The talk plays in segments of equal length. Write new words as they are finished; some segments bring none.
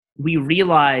we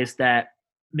realize that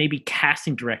maybe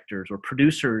casting directors or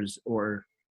producers or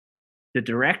the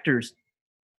directors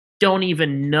don't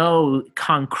even know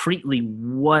concretely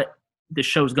what the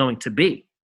show's going to be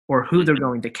or who they're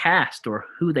going to cast or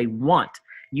who they want.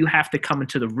 You have to come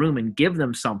into the room and give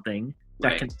them something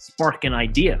that can spark an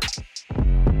idea.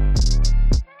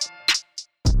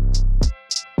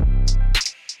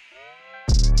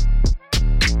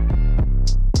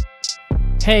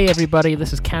 Hey everybody,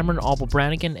 this is Cameron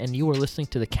Auble-Brannigan, and you are listening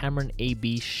to the Cameron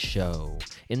AB Show.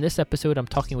 In this episode, I'm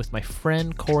talking with my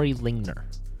friend Cory Lingner.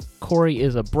 Cory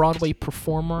is a Broadway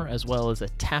performer, as well as a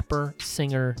tapper,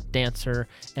 singer, dancer,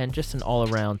 and just an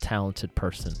all-around talented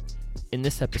person. In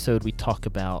this episode, we talk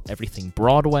about everything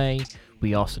Broadway.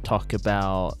 We also talk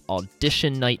about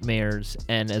audition nightmares,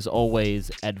 and as always,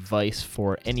 advice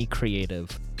for any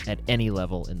creative at any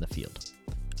level in the field.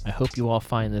 I hope you all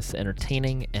find this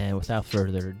entertaining, and without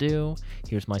further ado,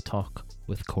 here's my talk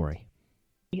with Cory.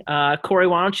 Cory,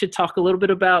 why don't you talk a little bit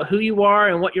about who you are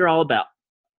and what you're all about?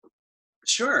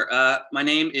 Sure. My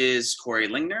name is Cory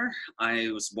Lingner. I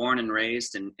was born and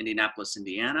raised in Indianapolis,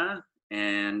 Indiana,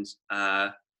 and I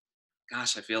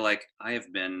feel like I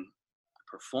have been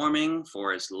performing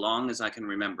for as long as I can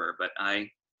remember, but I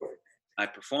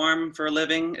perform for a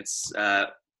living. It's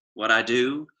what I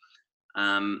do.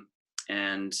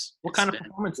 And what kind of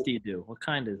performance do you do? What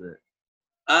kind is it?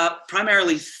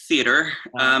 Primarily theater.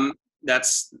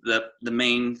 That's the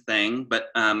main thing. But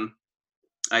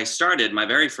I started, my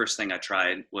very first thing I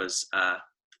tried was a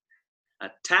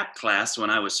tap class when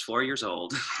I was 4 years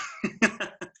old.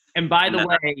 And by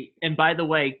the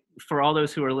way, for all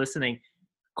those who are listening,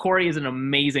 Cory is an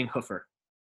amazing hoofer.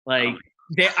 I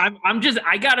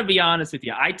gotta be honest with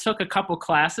you. I took a couple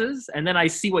classes and then I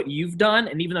see what you've done.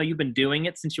 And even though you've been doing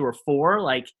it since you were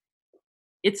 4,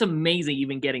 it's amazing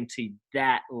even getting to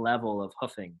that level of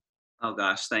hoofing. Oh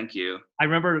gosh, thank you. I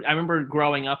remember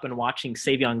growing up and watching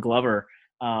Savion Glover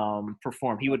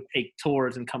perform. He would take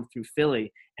tours and come through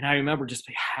Philly. And I remember just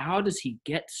how does he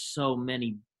get so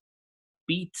many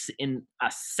beats in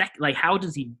a sec? How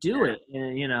does he do it?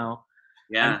 And,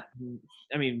 Yeah.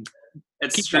 I mean,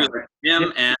 it's true.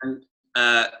 Him and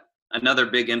another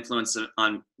big influence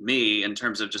on me in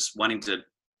terms of just wanting to,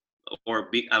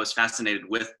 I was fascinated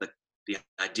with the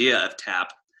idea of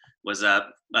tap was of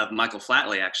Michael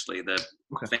Flatley, actually, the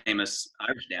famous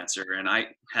Irish dancer. And I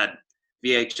had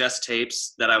VHS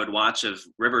tapes that I would watch of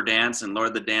River Dance and Lord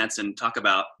of the Dance and talk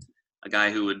about a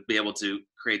guy who would be able to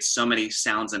create so many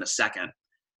sounds in a second.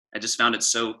 I just found it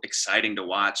so exciting to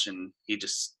watch, and he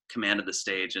just commanded the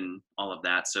stage and all of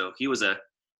that. So he was a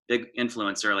big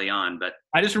influence early on. But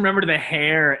I just remember the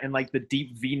hair and the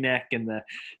deep V-neck and the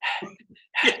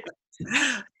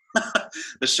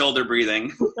the shoulder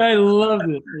breathing. I loved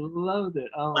it.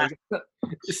 Oh my God.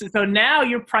 So now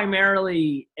you're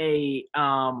primarily a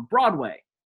Broadway.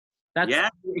 I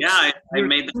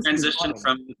made the transition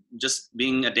from just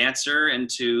being a dancer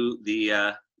into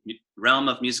the realm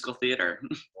of musical theater.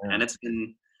 Yeah. And it's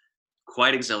been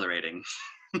quite exhilarating.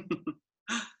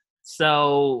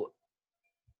 So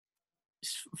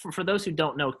for those who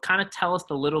don't know, kind of tell us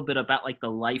a little bit about the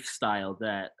lifestyle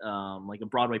that a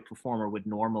Broadway performer would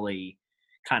normally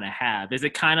kind of have. Is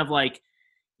it kind of like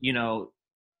a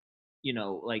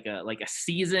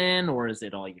season, or is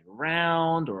it all year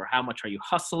round, or how much are you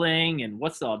hustling, and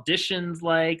what's the auditions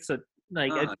like? So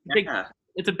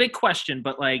it's a big question,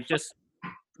 but just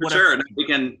for sure, we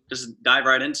can just dive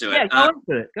right into it.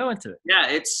 Yeah, go into it. Yeah,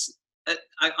 it's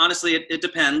honestly it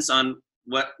depends on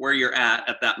where you're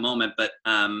at that moment, but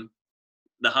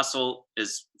the hustle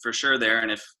is for sure there.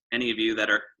 And if any of you that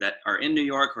are in New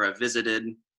York or have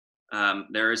visited,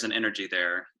 there is an energy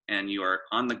there, and you are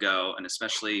on the go, and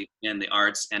especially in the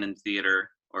arts and in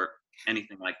theater or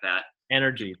anything like that.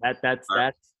 Energy.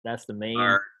 That's the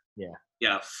main.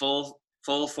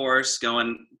 Full force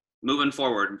moving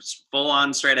forward, full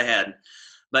on straight ahead.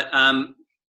 But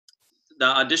the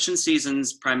audition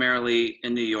seasons primarily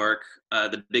in New York,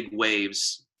 the big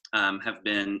waves have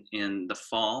been in the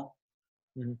fall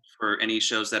for any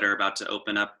shows that are about to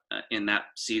open up in that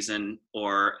season,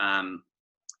 or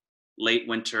late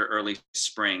winter, early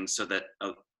spring, so that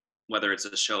whether it's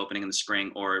a show opening in the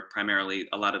spring or primarily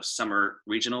a lot of summer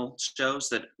regional shows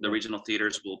that the regional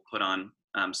theaters will put on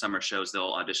summer shows,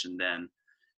 they'll audition then,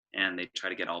 and they try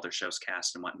to get all their shows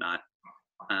cast and whatnot.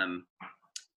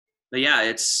 But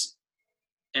yeah,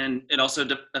 and it also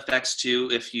affects too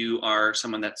if you are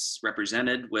someone that's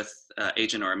represented with an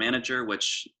agent or a manager,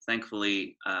 which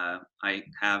thankfully I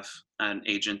have an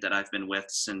agent that I've been with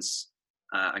since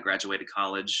I graduated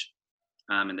college,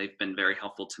 and they've been very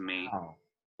helpful to me. Wow.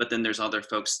 But then there's other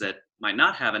folks that might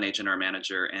not have an agent or a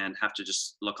manager and have to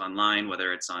just look online,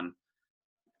 whether it's on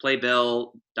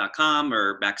playbill.com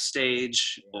or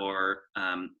backstage, or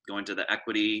going to the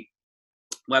equity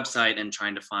website and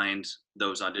trying to find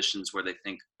those auditions where they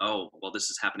think, oh, well, this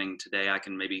is happening today, I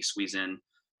can maybe squeeze in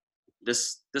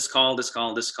this call.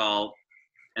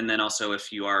 And then also,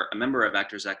 if you are a member of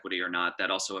Actors Equity or not, that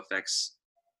also affects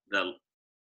the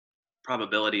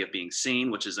probability of being seen,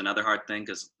 which is another hard thing,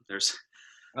 because there's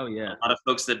Oh yeah. a lot of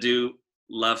folks that do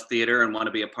love theater and want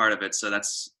to be a part of it. So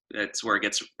that's where it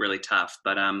gets really tough.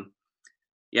 But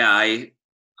yeah,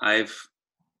 I've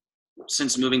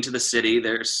since moving to the city,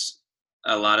 there's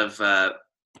a lot of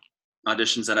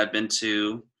auditions that I've been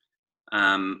to,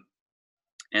 and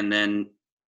then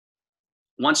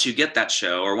once you get that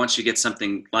show, or once you get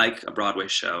something like a Broadway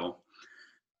show,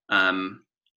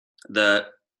 the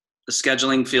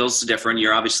scheduling feels different.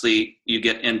 You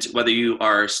get into, whether you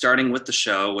are starting with the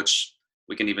show, which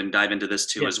we can even dive into this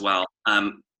too, as well.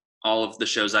 All of the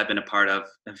shows I've been a part of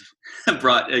have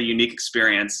brought a unique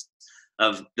experience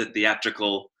of the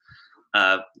theatrical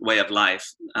way of life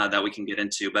that we can get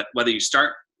into. But whether you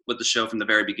start with the show from the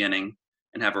very beginning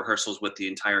and have rehearsals with the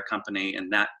entire company in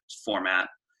that format,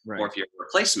 Right. or if you're a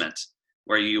replacement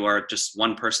where you are just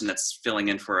one person that's filling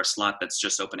in for a slot that's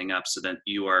just opening up, so that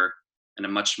you are in a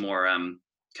much more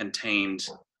contained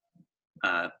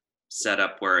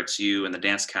setup where it's you and the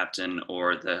dance captain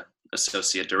or the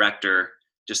associate director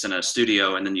just in a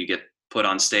studio, and then you get put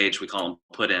on stage. We call them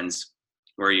put-ins,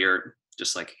 where you're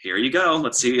just like, here you go,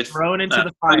 let's see if thrown into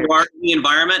the fire. You are in the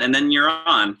environment, and then you're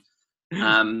on.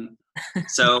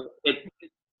 So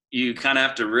you kind of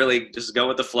have to really just go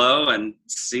with the flow and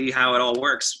see how it all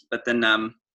works. But then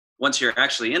once you're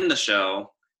actually in the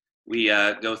show, we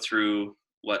go through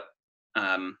what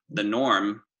the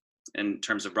norm in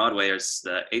terms of Broadway is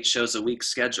the 8 shows a week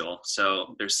schedule.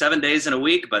 So there's 7 days in a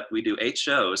week, but we do 8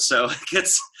 shows. So it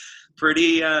gets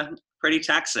pretty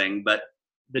taxing, but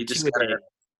The you just 2 gotta,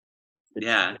 a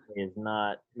day is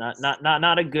not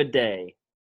a good day.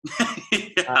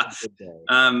 yeah. Not a good day.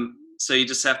 So you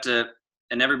just have to,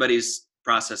 and everybody's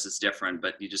process is different,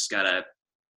 but you just gotta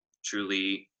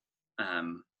truly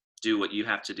do what you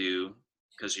have to do,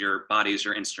 because your body is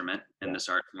your instrument in this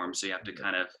art form. So you have to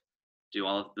kind of do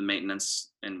all of the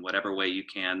maintenance in whatever way you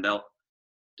can. They'll,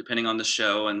 depending on the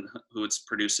show and who it's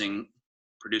producing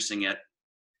it,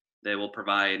 they will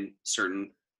provide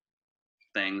certain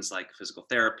things like physical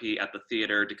therapy at the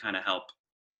theater to kind of help.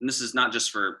 And this is not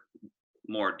just for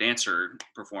more dancer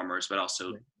performers, but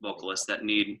also vocalists that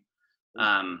need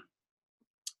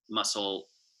muscle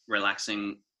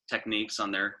relaxing techniques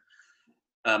on their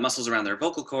muscles around their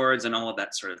vocal cords and all of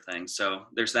that sort of thing. So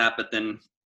there's that. But then,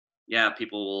 yeah,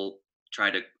 people will try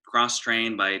to cross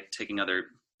train by taking other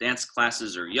dance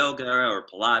classes or yoga or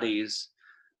Pilates.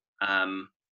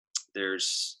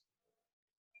 There's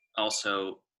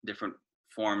also different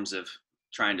forms of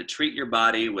trying to treat your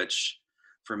body, which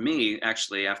for me,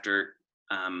 actually, after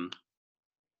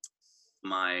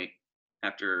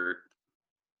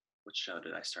what show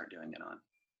did I start doing it on?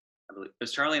 I believe it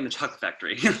was Charlie and the Chocolate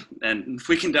Factory. And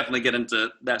we can definitely get into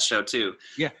that show too.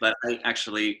 Yeah. But I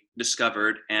actually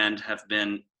discovered and have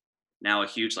been now a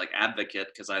huge advocate,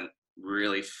 because I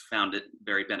really found it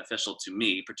very beneficial to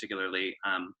me, particularly,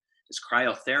 is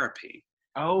cryotherapy.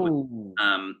 Oh.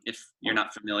 If you're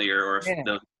not familiar, or if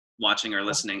those watching or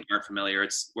listening aren't familiar,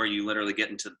 it's where you literally get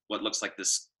into what looks like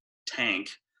this tank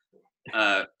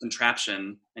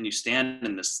contraption, and you stand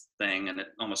in this thing, and it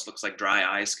almost looks like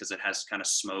dry ice because it has kind of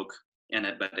smoke in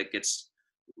it, but it gets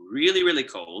really, really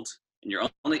cold, and you're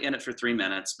only in it for 3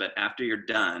 minutes. But after you're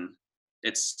done,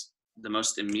 it's the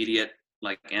most immediate,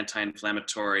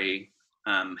 anti-inflammatory,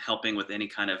 helping with any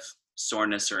kind of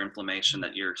soreness or inflammation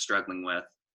that you're struggling with.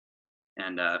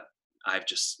 And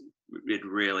it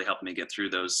really helped me get through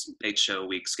those 8 show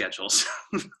week schedules.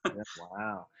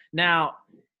 Wow. Now,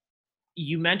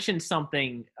 you mentioned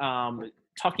something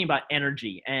talking about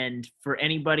energy, and for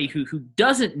anybody who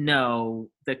doesn't know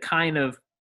the kind of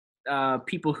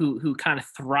people who kind of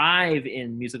thrive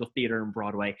in musical theater and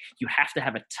Broadway, you have to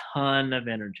have a ton of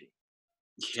energy.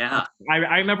 Yeah.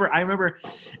 I remember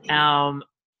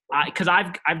because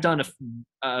I've done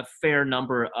a fair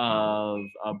number of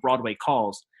Broadway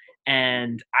calls,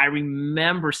 and I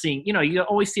remember seeing, you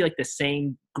always see the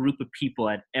same group of people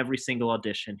at every single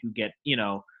audition who get,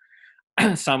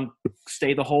 some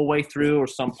stay the whole way through or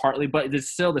some partly, but it's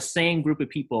still the same group of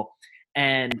people.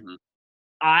 And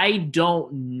I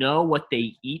don't know what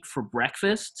they eat for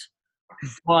breakfast,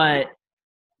 but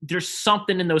there's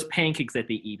something in those pancakes that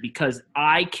they eat, because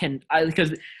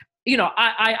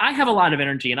I have a lot of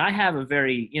energy, and I have a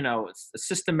very,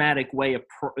 systematic way of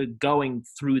going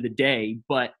through the day,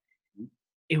 but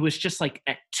it was just like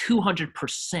at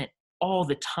 200% all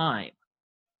the time.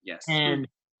 Yes. And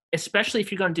especially if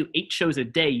you're going to do 8 shows a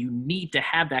day, you need to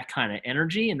have that kind of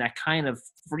energy and that kind of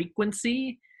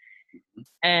frequency.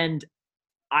 And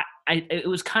it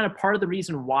was kind of part of the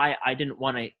reason why I didn't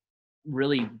want to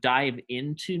really dive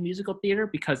into musical theater,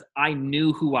 because I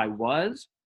knew who I was.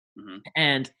 Mm-hmm.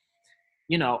 And,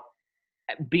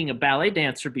 being a ballet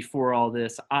dancer before all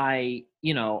this, I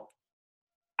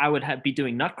would be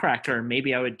doing Nutcracker, and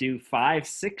maybe I would do 5,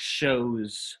 6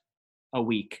 shows a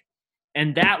week.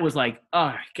 And that was like,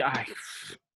 oh, God,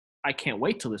 I can't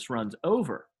wait till this runs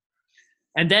over.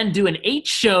 And then doing 8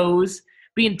 shows,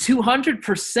 being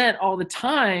 200% all the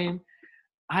time,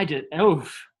 it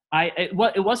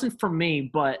wasn't for me,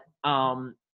 but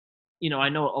I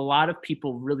know a lot of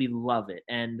people really love it.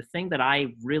 And the thing that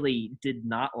I really did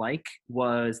not like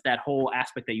was that whole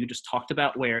aspect that you just talked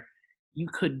about, where you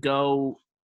could go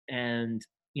and,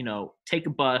 take a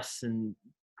bus and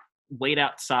wait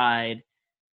outside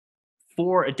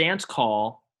for a dance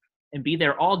call and be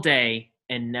there all day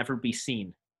and never be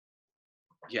seen.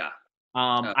 Yeah.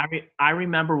 I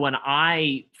remember when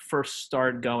I first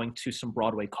started going to some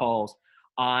Broadway calls,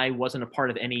 I wasn't a part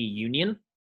of any union,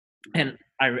 and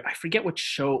I forget what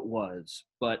show it was,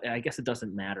 but I guess it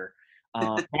doesn't matter.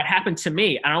 That happened to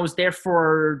me, and I was there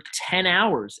for 10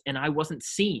 hours and I wasn't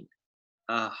seen.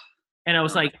 And I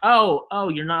was like, oh,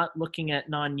 you're not looking at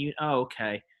non-union. Oh,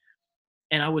 okay.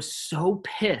 And I was so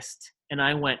pissed, and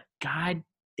I went, God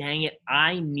dang it,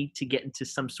 I need to get into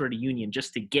some sort of union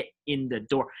just to get in the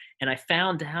door. And I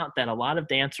found out that a lot of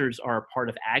dancers are a part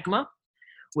of AGMA,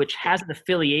 which has an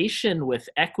affiliation with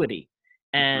Equity.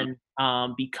 And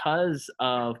because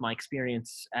of my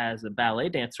experience as a ballet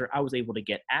dancer, I was able to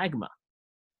get AGMA.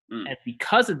 And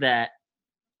because of that,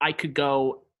 I could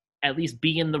go at least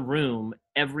be in the room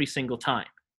every single time.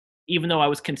 Even though I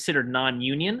was considered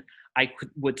non-union, I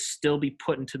would still be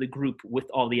put into the group with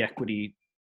all the Equity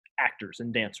actors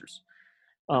and dancers.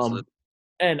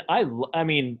 And I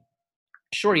mean,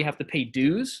 sure, you have to pay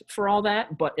dues for all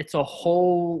that, but it's a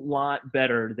whole lot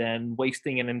better than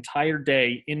wasting an entire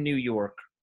day in New York.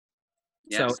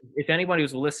 Yes. So if anybody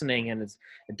who's listening and is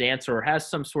a dancer or has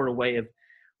some sort of way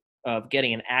of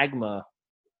getting an AGMA,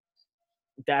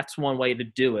 that's one way to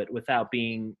do it without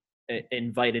being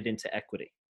invited into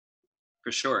Equity.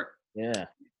 For sure. Yeah.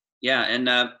 Yeah, and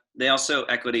they also,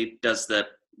 Equity does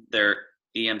their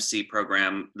EMC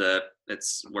program.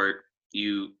 It's where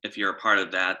if you're a part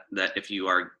of that if you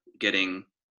are getting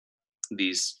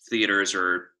these theaters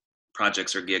or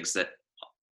projects or gigs that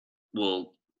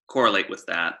will correlate with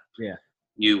that,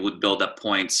 you would build up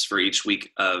points for each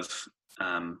week of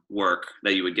work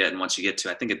that you would get. And once you get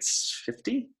to, I think it's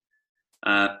 50.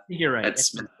 You're right. It's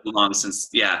been too long since,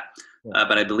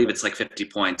 but I believe it's like 50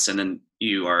 points, and then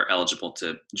you are eligible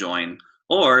to join.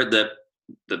 Or the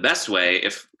best way,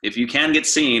 if you can get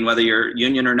seen, whether you're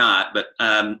union or not, but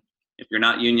if you're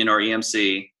not union or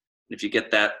EMC, if you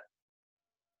get that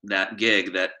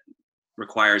gig that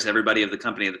requires everybody of the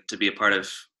company to be a part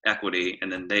of Equity,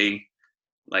 and then they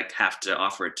like have to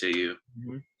offer it to you,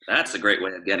 that's a great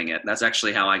way of getting it. That's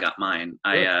actually how I got mine.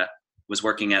 Good. I was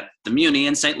working at the Muni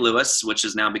in St. Louis, which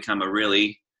has now become a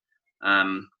really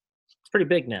it's pretty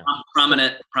big now,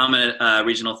 prominent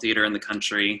regional theater in the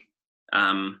country.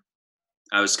 I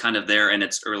was kind of there in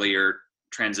its earlier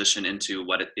transition into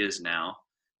what it is now.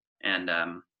 And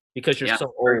because you're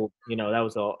so old, that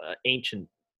was an ancient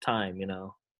time,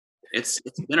 It's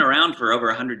been around for over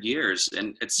 100 years,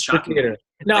 and it's shocking.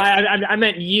 No, I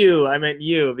meant you. I meant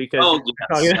you because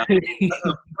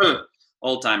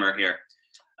old timer here.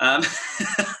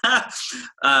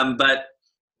 But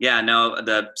yeah, no.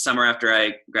 The summer after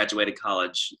I graduated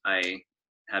college, I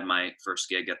had my first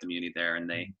gig at the Muni there, and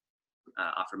they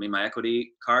offered me my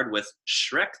Equity card with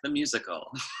Shrek the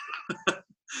Musical.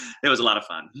 It was a lot of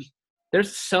fun.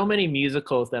 There's so many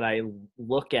musicals that I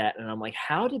look at and I'm like,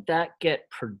 how did that get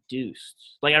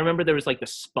produced? Like, I remember there was like the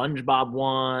SpongeBob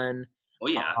one. Oh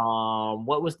yeah.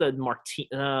 What was the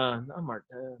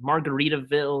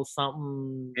Margaritaville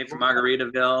something? Came from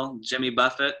Margaritaville. Jimmy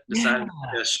Buffett decided to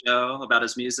do a show about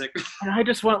his music. And I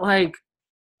just went like,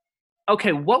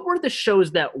 okay, what were the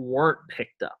shows that weren't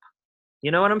picked up?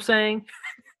 You know what I'm saying?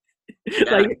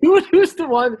 Yeah. Like who's the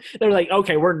one they're like,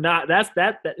 okay, we're not that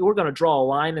we're gonna draw a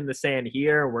line in the sand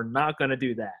here, we're not gonna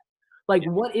do that. Like,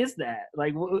 what is that?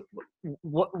 Like,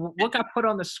 what got put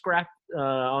on the scrap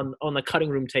on the cutting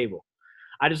room table?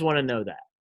 I just want to know that.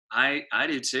 I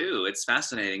do too. It's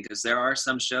fascinating because there are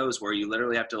some shows where you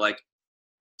literally have to like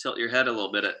tilt your head a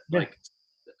little bit at Yeah. like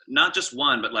not just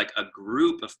one, but like a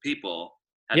group of people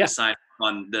had Yeah. decided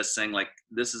on this, saying like,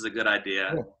 this is a good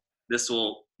idea. Yeah. This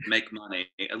will make money,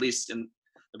 at least in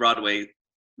the Broadway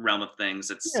realm of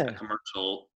things. It's a Yeah.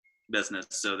 commercial business,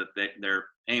 so that they're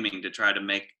aiming to try to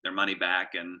make their money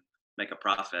back and make a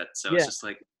profit. So it's Yeah. just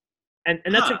like, And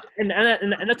that's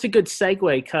and that's a good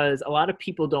segue, because a lot of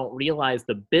people don't realize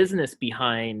the business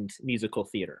behind musical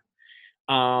theater.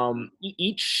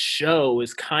 Each show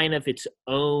is kind of its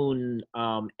own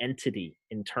entity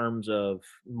in terms of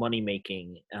money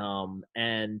making,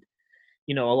 and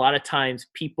a lot of times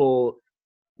people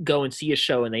go and see a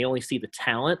show and they only see the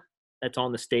talent that's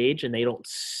on the stage, and they don't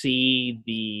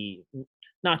see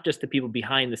not just the people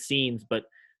behind the scenes, but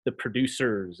the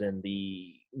producers and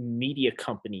the media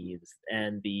companies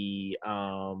and the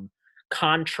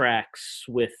contracts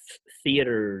with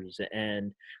theaters.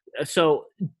 And so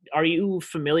are you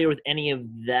familiar with any of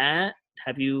that?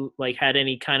 Have you had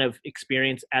any kind of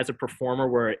experience as a performer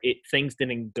where things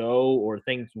didn't go, or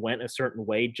things went a certain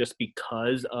way just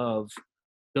because of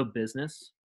the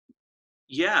business?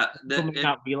 yeah, People may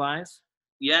not realize.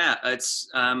 yeah,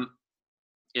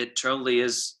 it totally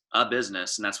is a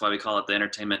business, and that's why we call it the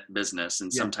entertainment business.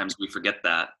 And Yeah. sometimes we forget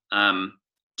that,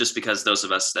 just because those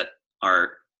of us that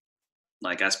are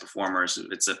like, as performers,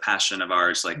 it's a passion of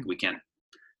ours. Like, we can't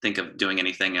think of doing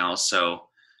anything else. So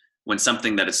when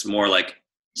something that is more like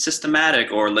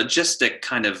systematic or logistic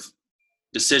kind of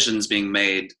decisions being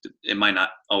made, it might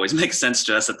not always make sense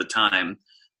to us at the time.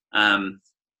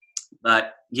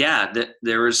 But yeah,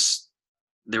 there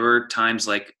were times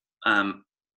like,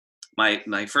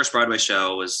 my first Broadway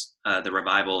show was the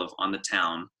revival of On the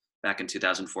Town back in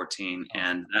 2014,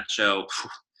 and that show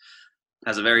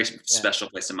has a very special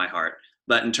place in my heart.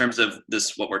 But in terms of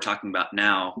this, what we're talking about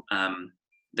now,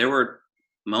 there were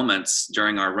moments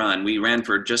during our run. We ran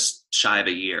for just shy of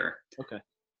a year. Okay.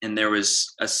 And there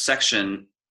was a section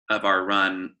of our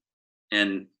run,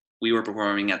 and we were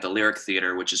performing at the Lyric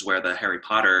Theater, which is where the Harry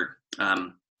Potter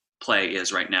play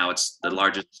is right now. It's the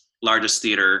largest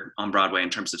theater on Broadway in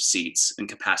terms of seats and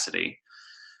capacity.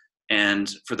 And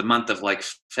for the month of like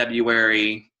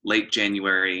February, late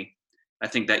January, I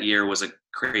think that year was a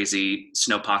crazy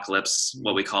snowpocalypse,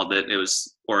 what we called it. It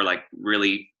was, or like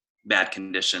really bad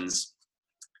conditions.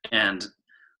 And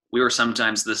we were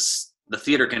sometimes the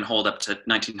theater can hold up to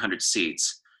 1,900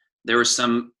 seats. There were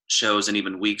some shows and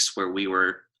even weeks where we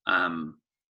were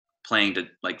playing to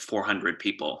like 400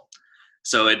 people.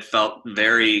 So it felt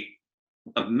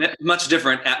a much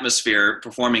different atmosphere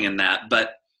performing in that.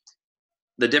 But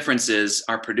the difference is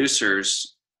our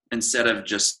producers, instead of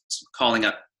just calling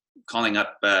up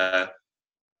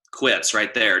quits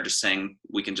right there, just saying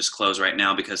we can just close right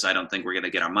now because I don't think we're going to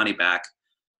get our money back,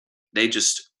 they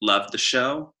just loved the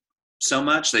show so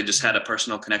much. They just had a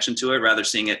personal connection to it, rather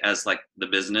seeing it as like the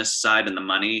business side and the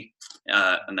money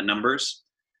and the numbers,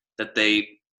 that they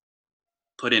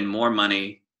put in more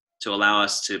money to allow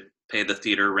us to pay the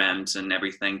theater rent and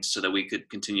everything, so that we could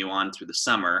continue on through the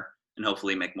summer and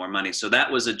hopefully make more money. So that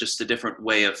was just a different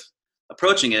way of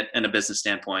approaching it in a business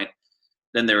standpoint.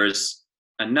 Then there was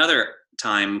another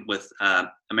time with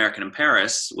American in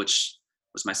Paris, which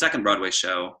was my second Broadway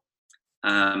show.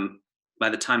 By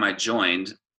the time I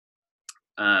joined,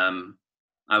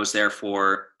 I was there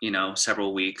for,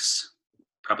 several weeks,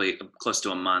 probably close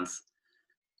to a month.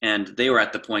 And they were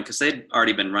at the point, because they'd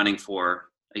already been running for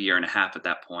a year and a half at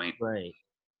that point. Right.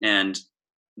 And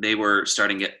they were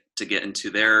starting to get into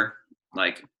their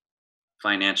like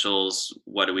financials.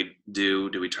 What do we do?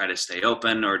 Do we try to stay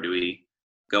open, or do we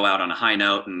go out on a high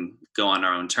note and go on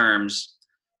our own terms?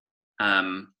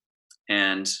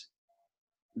 And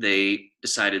they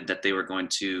decided that they were going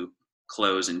to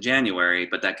close in January,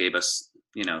 but that gave us,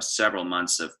 several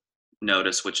months of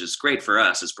notice, which is great for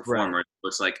us as performers. Right.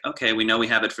 It's like, okay, we know we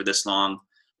have it for this long,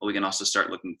 but we can also start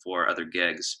looking for other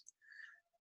gigs,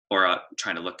 or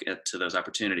trying to look to those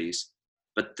opportunities.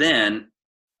 But then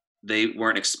they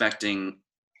weren't expecting,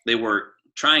 they were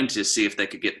trying to see if they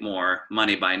could get more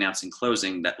money by announcing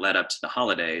closing that led up to the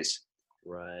holidays.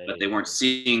 Right. But they weren't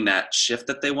seeing that shift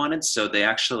that they wanted. So they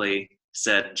actually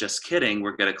said, just kidding,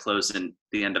 we're going to close in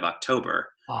the end of October.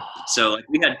 Oh. So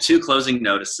we had 2 closing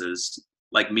notices,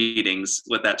 like meetings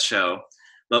with that show.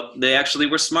 But they actually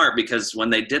were smart, because when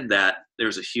they did that, there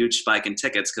was a huge spike in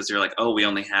tickets, because they're like, oh, we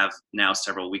only have now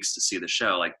several weeks to see the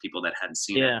show, like people that hadn't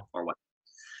seen it or what.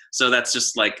 So that's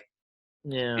just like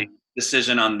a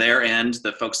decision on their end,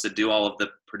 the folks that do all of the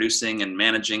producing and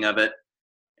managing of it,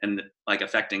 and like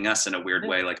affecting us in a weird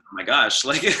way. Like, oh my gosh,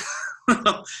 like,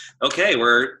 okay,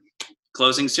 we're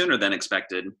closing sooner than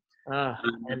expected. Uh,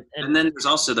 and And then there's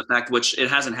also the fact, which it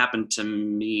hasn't happened to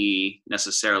me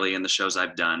necessarily in the shows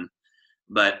I've done,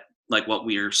 but like what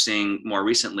we're seeing more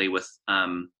recently with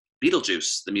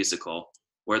Beetlejuice, the musical,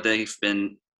 where they've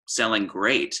been selling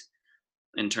great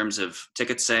in terms of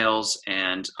ticket sales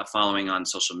and a following on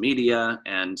social media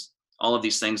and all of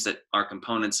these things that are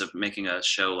components of making a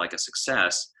show like a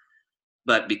success.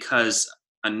 But because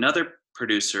another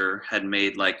producer had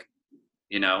made like,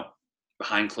 you know,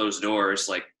 behind closed doors,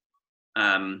 like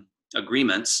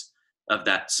agreements of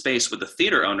that space with the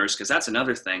theater owners, because that's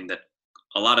another thing that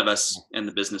a lot of us in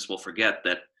the business will forget,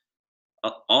 that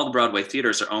all the Broadway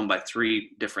theaters are owned by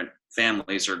three different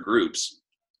families or groups: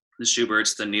 the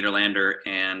Schuberts, the Niederlander,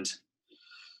 and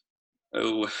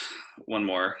one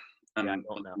more. yeah, I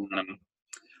don't know.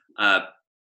 Uh,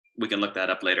 we can look that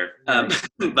up later. Right.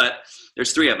 But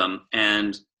there's three of them,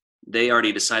 and they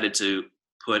already decided to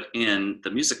put in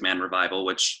the Music Man revival,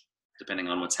 which, depending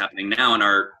on what's happening now in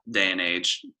our day and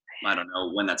age, I don't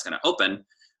know when that's going to open.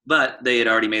 But they had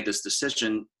already made this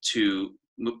decision to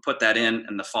put that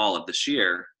in the fall of this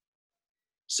year.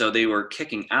 So they were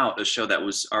kicking out a show that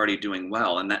was already doing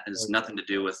well, and that has nothing to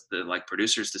do with the like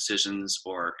producers' decisions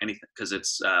or anything, because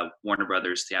it's Warner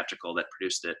Brothers Theatrical that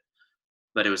produced it.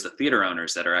 But it was the theater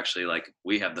owners that are actually like,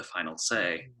 we have the final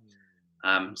say.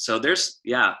 So there's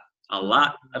a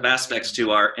lot of aspects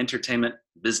to our entertainment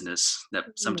business that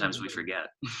sometimes we forget.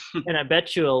 And I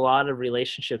bet you a lot of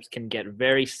relationships can get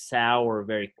very sour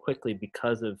very quickly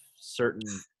because of certain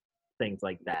things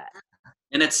like that.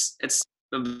 And that's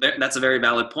a very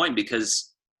valid point,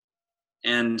 because,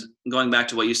 and going back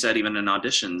to what you said, even in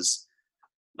auditions,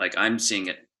 like I'm seeing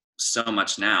it so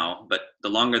much now, but the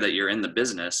longer that you're in the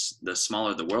business, the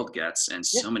smaller the world gets, and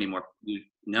Yeah. so many more, you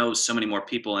know, so many more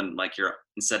people, and like you're,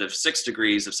 instead of 6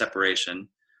 degrees of separation,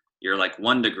 you're like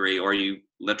 1 degree, or you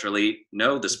literally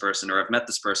know this person or have met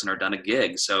this person or done a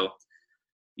gig. So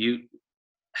you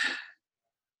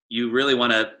really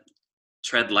want to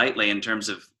tread lightly in terms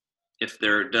of, if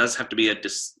there does have to be a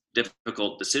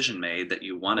difficult decision made, that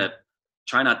you want to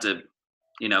try not to,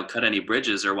 you know, cut any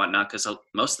bridges or whatnot, because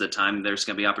most of the time there's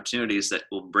going to be opportunities that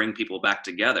will bring people back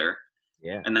together.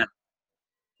 Yeah. And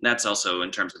that's also in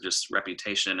terms of just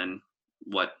reputation and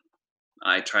what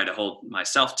I try to hold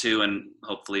myself to, and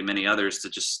hopefully many others, to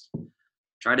just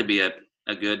try to be a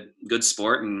good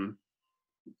sport and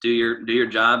do your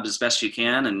job as best you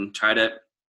can, and try to,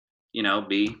 you know,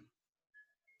 be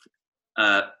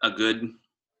a good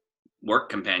work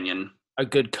companion, A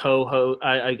good co-host,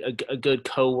 a good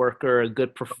co-worker, a good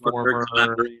worker, performer,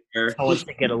 collaborator. someone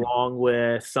to get along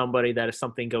with, somebody that if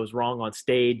something goes wrong on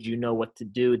stage, you know what to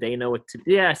do, they know what to do.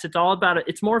 Yes, it's all about it.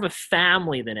 It's more of a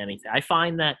family than anything. I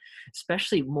find that,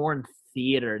 especially more in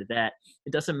theater, that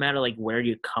it doesn't matter like where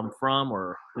you come from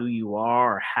or who you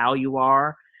are or how you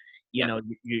are. You Yeah. know,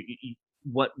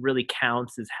 what really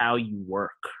counts is how you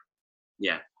work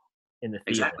Yeah, in the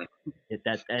theater. exactly.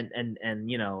 That and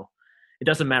you know, it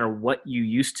doesn't matter what you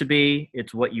used to be,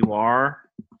 it's what you are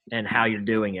and how you're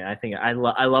doing it. I think I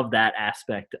love that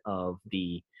aspect of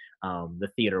the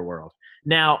theater world.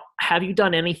 Now, have you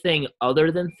done anything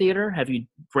other than theater? Have you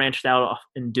branched out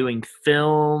in doing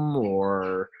film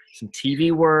or some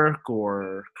TV work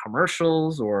or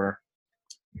commercials or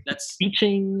That's,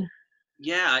 teaching?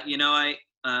 yeah, you know, I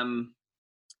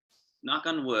knock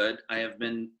on wood, I have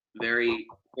been very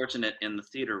fortunate in the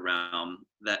theater realm,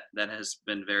 that has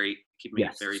been keep me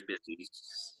Yes. very busy,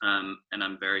 and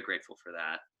I'm very grateful for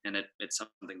that. And it's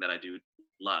something that I do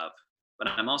love. But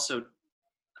I'm also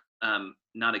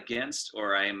not against,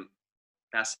 or I am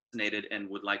fascinated and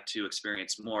would like to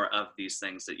experience more of these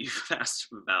things that you've asked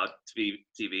about: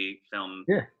 TV, film,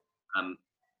 Yeah. um,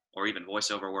 or even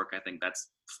voiceover work. I think that's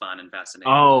fun and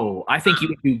fascinating. Oh, I think you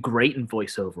would do great in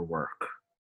voiceover work.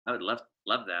 I would love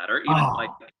that, or even like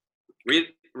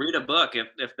read a book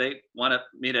if they want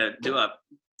me to do a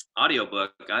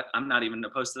audiobook. I'm not even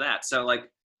opposed to that. So like,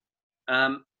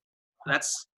 um,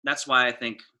 that's why I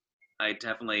think I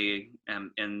definitely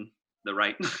am in the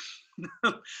right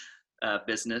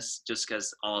business, just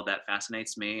because all of that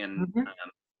fascinates me. And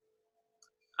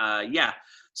yeah,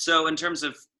 so in terms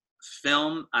of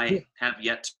film, I have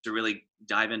yet to really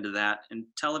dive into that. And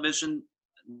television,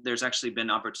 there's actually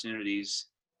been opportunities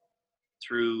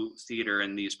through theater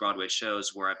and these Broadway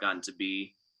shows where I've gotten to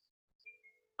be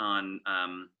on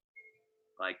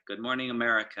like Good Morning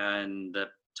America and the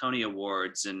Tony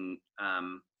Awards, and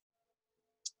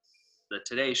the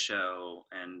Today Show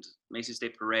and Macy's Day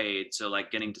Parade. So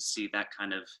like getting to see that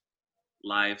kind of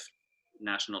live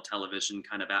national television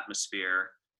kind of atmosphere,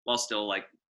 while still like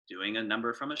doing a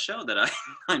number from a show that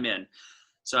I'm in.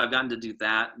 So I've gotten to do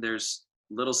that. There's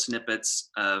little snippets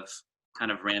of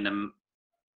kind of random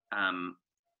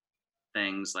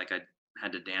things. Like I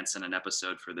had to dance in an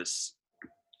episode for this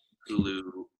Hulu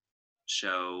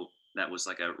show that was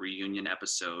like a reunion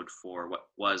episode for what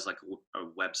was like a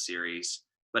web series,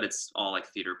 but it's all like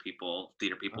theater people.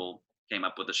 Theater people came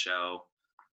up with the show,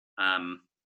 and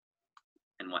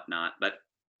whatnot. But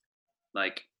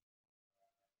like,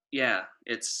 yeah,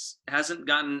 it's hasn't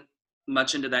gotten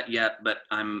much into that yet, but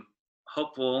I'm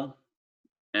hopeful.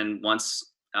 And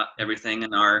once everything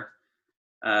in our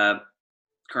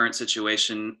current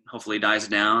situation hopefully dies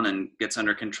down and gets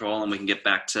under control, and we can get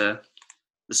back to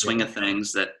the swing of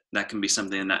things, that can be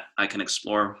something that I can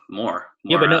explore more.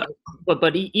 Yeah, but no,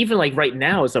 but even like right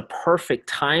now is a perfect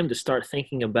time to start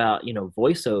thinking about, you know,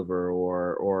 voiceover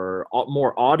or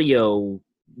more audio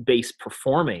based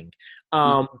performing.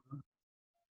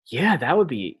 Yeah, that would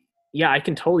be. Yeah, I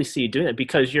can totally see you doing it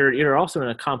because you're also an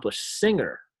accomplished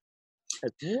singer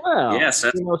as well. Yes,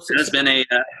 You know, that has been a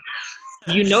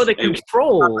you know the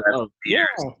control of years.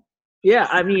 yeah.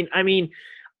 I mean,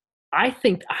 I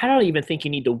don't even think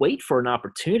you need to wait for an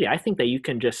opportunity. I think that you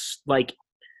can just like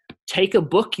take a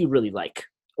book you really like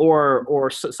or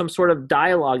some sort of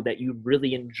dialogue that you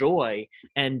really enjoy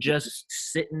and just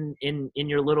sit in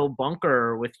your little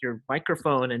bunker with your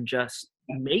microphone and just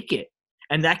make it.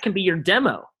 And that can be your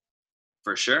demo.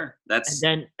 For sure.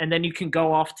 And then you can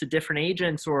go off to different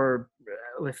agents or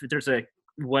if there's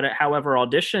however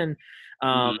audition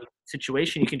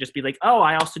situation, you can just be like, oh,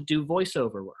 I also do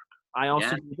voiceover work. I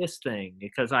also do this thing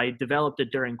because I developed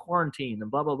it during quarantine and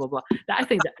blah, blah, blah, blah. I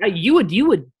think that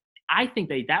I think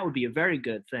that would be a very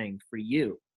good thing for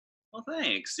you. Well,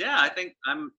 thanks. Yeah, I think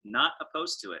I'm not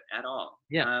opposed to it at all.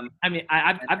 Yeah. I mean,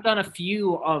 I've done a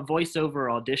few voiceover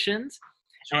auditions.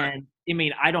 Sure. And I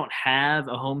mean, I don't have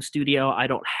a home studio. I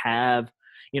don't have,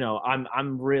 you know,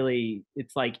 I'm really,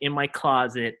 it's like in my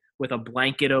closet with a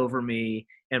blanket over me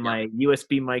and my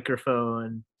USB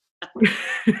microphone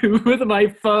with my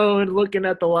phone looking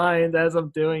at the lines as I'm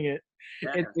doing it.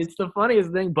 Yes. It's the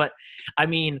funniest thing, but I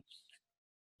mean,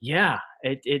 yeah,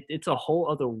 it's a whole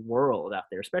other world out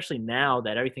there, especially now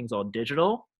that everything's all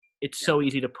digital. It's so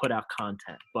easy to put out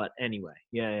content. But anyway,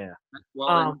 yeah.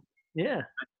 Well, yeah.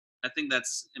 I think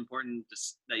that's important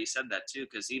that you said that too,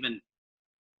 because even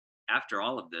after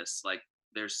all of this, like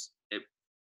it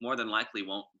more than likely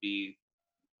won't be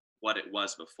what it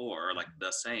was before, or like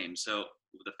the same. So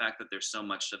the fact that there's so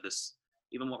much of this,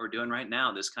 even what we're doing right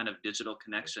now, this kind of digital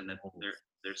connection, that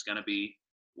there's going to be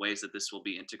ways that this will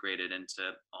be integrated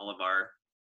into all of our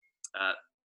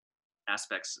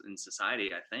aspects in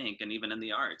society, I think, and even in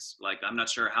the arts. Like, I'm not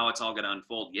sure how it's all going to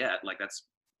unfold yet. Like, that's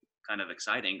kind of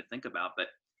exciting to think about, but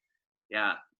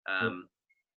yeah.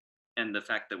 And the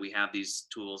fact that we have these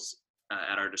tools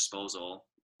at our disposal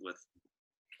with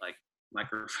like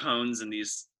microphones and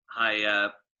these high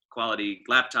quality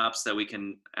laptops that we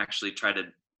can actually try to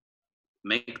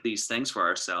make these things for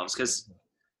ourselves. Because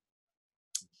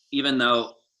even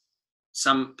though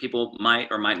some people might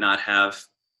or might not have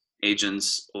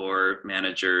agents or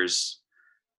managers,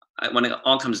 when it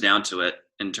all comes down to it,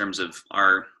 in terms of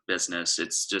our business,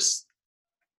 it's just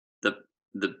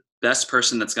the best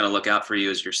person that's going to look out for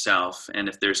you is yourself. And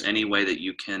if there's any way that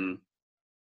you can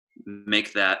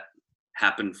make that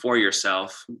happen for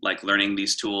yourself, like learning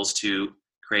these tools to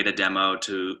create a demo,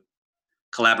 to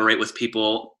collaborate with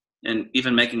people, and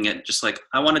even making it just like,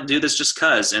 I want to do this just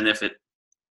cause. And if it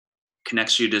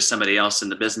connects you to somebody else in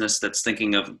the business that's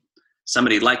thinking of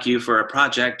somebody like you for a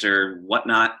project or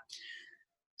whatnot.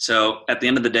 So at the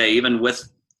end of the day, even with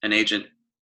an agent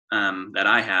that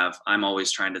I have, I'm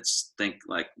always trying to think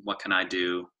like, what can I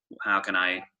do? How can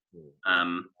I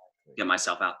get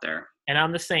myself out there? And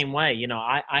I'm the same way. You know,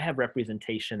 I have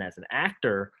representation as an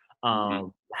actor.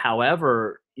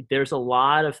 However, there's a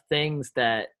lot of things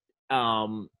that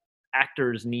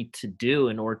actors need to do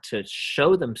in order to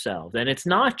show themselves. And it's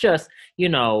not just, you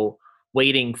know,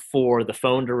 waiting for the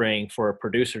phone to ring for a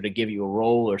producer to give you a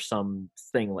role or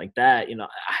something like that. You know,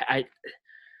 I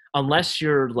unless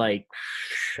you're like,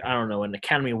 I don't know, an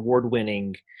Academy Award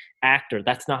winning actor,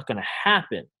 that's not going to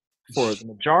happen for the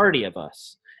majority of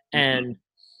us. And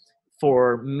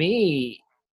for me,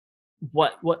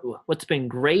 what's been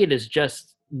great is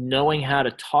just knowing how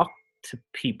to talk to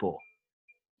people.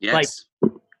 Yes.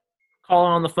 Like call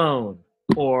on the phone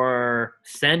or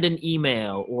send an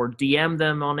email or DM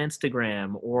them on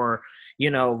Instagram or, you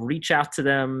know, reach out to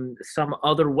them some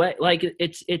other way. Like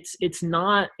it's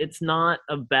not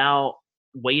about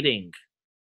waiting.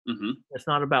 It's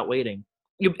not about waiting.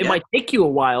 It might take you a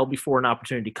while before an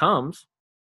opportunity comes.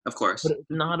 Of course. But it's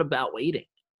not about waiting.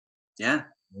 Yeah.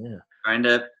 Trying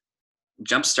to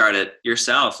jumpstart it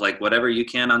yourself, like whatever you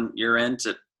can on your end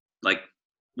to like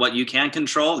what you can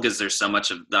control, because there's so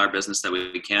much of our business that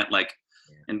we can't, like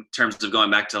in terms of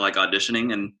going back to like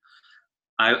auditioning. And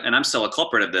I'm still a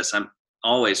culprit of this. I'm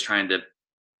always trying to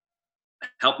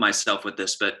help myself with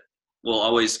this, but we'll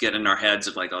always get in our heads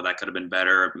of like, oh, that could have been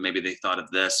better, or maybe they thought of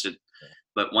this.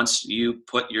 But once you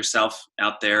put yourself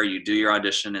out there, you do your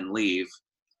audition and leave,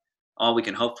 all we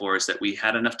can hope for is that we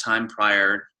had enough time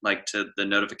prior, like to the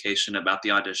notification about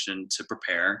the audition, to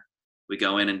prepare. We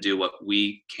go in and do what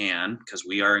we can because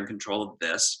we are in control of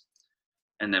this,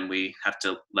 and then we have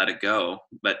to let it go.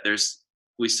 But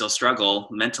we still struggle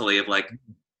mentally of like,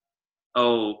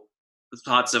 oh, the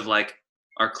thoughts of like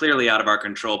are clearly out of our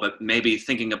control, but maybe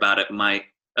thinking about it might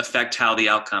affect how the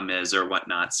outcome is or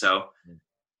whatnot. So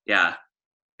yeah,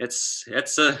 it's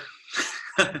a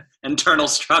internal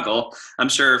struggle, I'm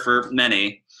sure, for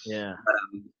many. Yeah.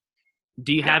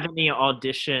 Do you have any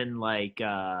audition like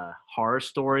horror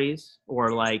stories,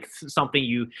 or like something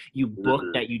you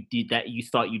booked that you did that you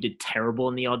thought you did terrible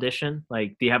in the audition?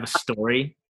 Like, do you have a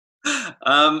story?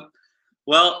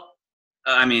 Well,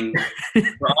 I mean,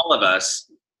 for all of us,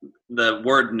 the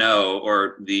word no,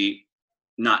 or the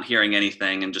not hearing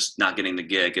anything and just not getting the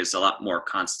gig, is a lot more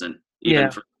constant,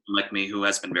 even for someone like me who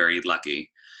has been very lucky.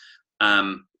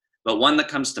 But one that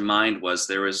comes to mind was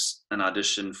there was an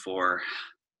audition for,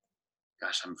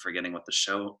 gosh, I'm forgetting what the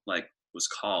show like was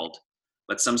called,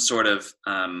 but some sort of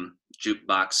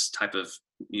jukebox type of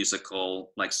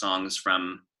musical, like songs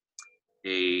from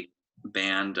a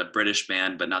band, a British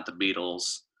band, but not the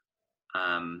Beatles.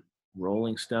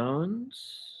 Rolling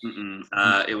Stones.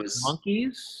 It was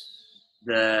Monkeys.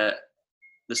 The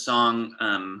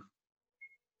song.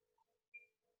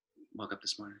 Woke up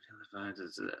this morning.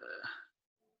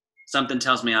 Something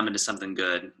tells me I'm into something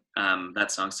good.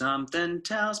 That song, something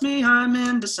tells me I'm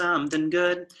into something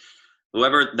good.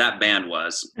 Whoever that band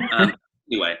was.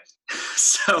 Anyway,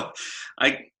 so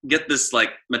I get this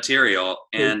like material,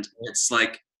 and it's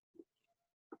like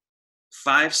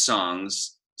 5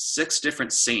 songs, 6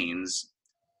 different scenes,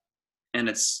 and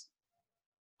it's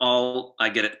all, I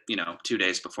get it, 2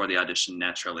 days before the audition,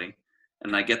 naturally.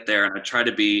 And I get there and I try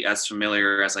to be as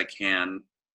familiar as I can.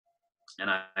 And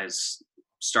I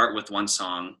start with one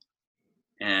song,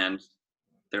 and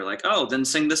they're like, oh, then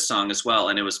sing this song as well.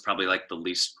 And it was probably like the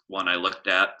least one I looked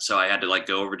at. So I had to like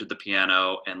go over to the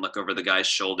piano and look over the guy's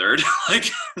shoulder to like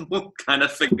kind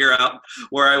of figure out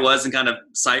where I was and kind of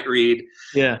sight read.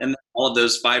 Yeah. And all of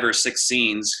those 5 or 6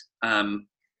 scenes,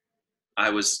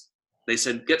 they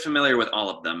said, get familiar with all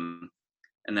of them.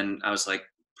 And then I was like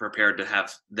prepared to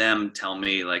have them tell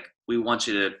me like, we want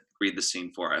you to read the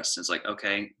scene for us. And it's like,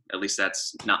 okay, at least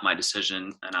that's not my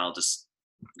decision, and I'll just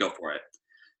go for it.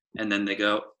 And then they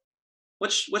go,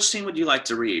 which scene would you like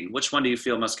to read? Which one do you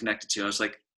feel most connected to? I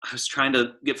was trying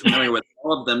to get familiar with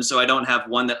all of them, so I don't have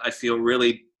one that I feel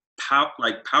really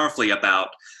powerfully about.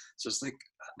 So it's like,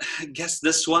 I guess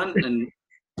this one. And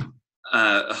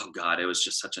oh God, it was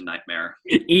just such a nightmare.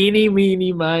 Eeny,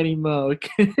 meeny, miny, moe.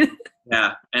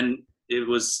 Yeah, and it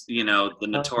was, the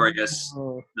notorious,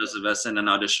 those of us in an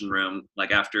audition room,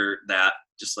 like after that,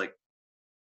 just like,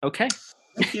 okay,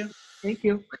 thank you. Thank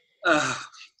you.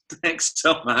 Thanks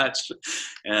so much,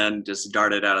 and just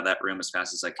darted out of that room as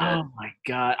fast as I could. Oh my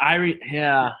God.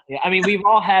 Yeah. I mean, we've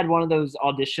all had one of those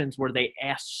auditions where they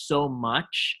ask so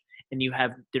much and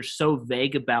they're so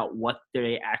vague about what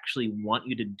they actually want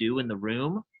you to do in the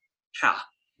room. Yeah.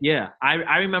 Yeah.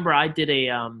 I remember I did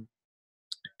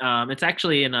it's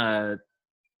actually in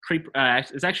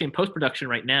it's actually in post-production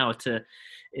right now.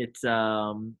 It's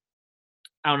I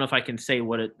don't know if I can say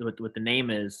what the name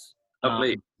is.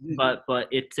 But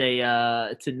it's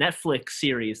a Netflix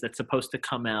series that's supposed to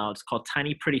come out. It's called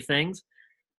Tiny Pretty Things.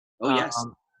 Oh yes.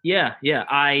 Yeah.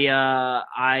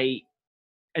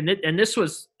 And this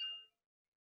was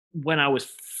when I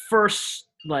was first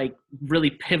like really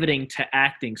pivoting to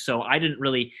acting. So I didn't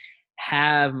really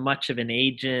have much of an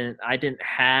agent. I didn't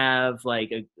have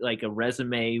like a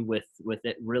resume with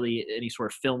it really any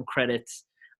sort of film credits.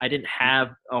 I didn't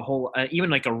have a whole even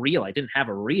like a reel. I didn't have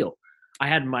a reel. I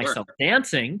had myself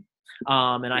dancing,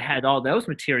 and I had all those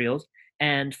materials.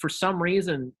 And for some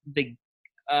reason,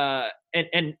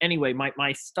 anyway,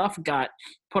 my stuff got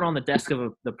put on the desk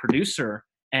of the producer,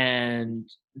 and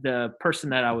the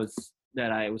person that I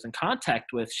was in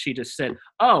contact with, she just said,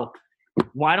 "Oh,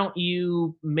 why don't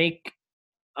you make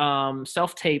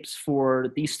self tapes for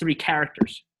these 3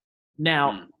 characters?"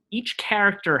 Now, each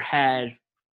character had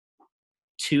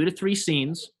 2 to 3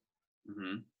 scenes.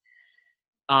 Mm-hmm.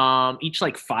 Each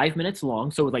like 5 minutes long,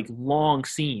 so like long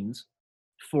scenes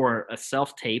for a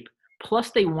self tape.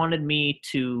 plus they wanted me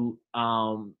to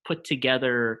put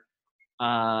together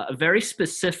a very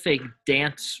specific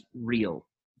dance reel,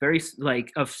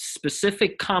 like of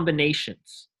specific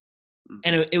combinations.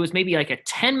 And it was maybe like a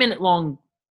 10-minute long,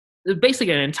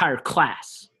 basically an entire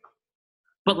class.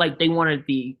 But like they wanted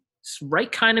the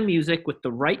right kind of music with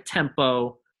the right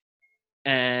tempo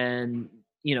and,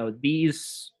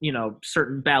 these,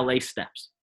 certain ballet steps.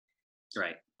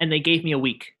 Right. And they gave me a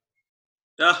week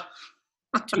Oh,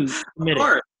 to submit of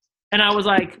course. it. And I was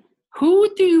like,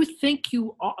 who do you think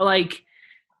you are? Like,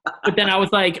 but then I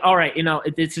was like, all right,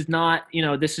 this is not,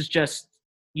 this is just,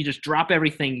 you just drop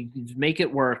everything, you make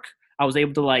it work. I was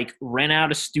able to like rent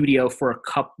out a studio for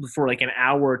like an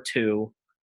hour or two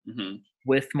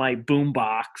with my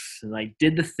boombox, and I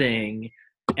did the thing.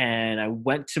 And I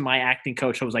went to my acting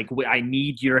coach. I was like, I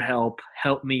need your help.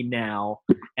 Help me now.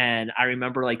 And I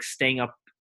remember like staying up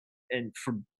and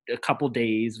for a couple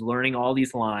days, learning all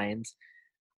these lines.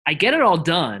 I get it all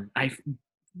done. I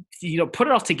put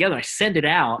it all together. I send it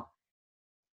out.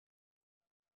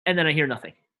 And then I hear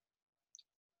nothing.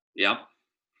 Yep.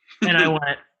 And I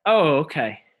went, oh,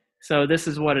 okay. So this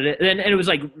is what it is. And it was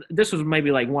like, this was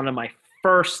maybe like one of my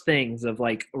first things of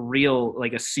like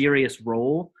a serious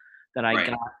role that I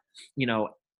got,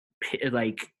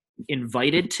 like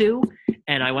invited to.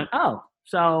 And I went, oh,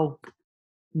 so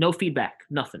no feedback,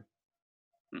 nothing.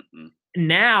 Mm-mm.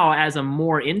 Now, as I'm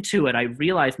more into it, I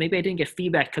realized maybe I didn't get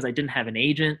feedback because I didn't have an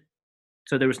agent.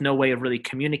 So there was no way of really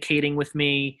communicating with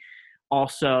me.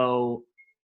 Also,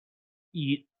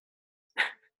 even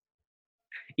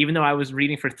though I was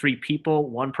reading for 3 people,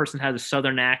 one person had a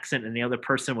Southern accent and the other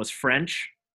person was French.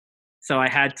 So I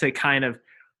had to kind of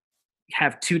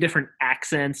have 2 different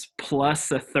accents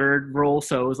plus a third role.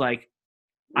 So it was like,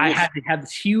 I had to have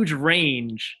this huge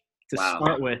range to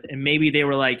start with. And maybe they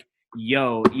were like,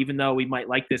 yo, even though we might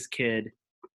like this kid,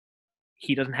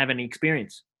 he doesn't have any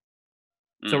experience.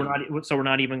 So we're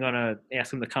not even going to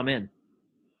ask him to come in.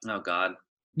 Oh God.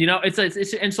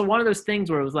 It's and so one of those things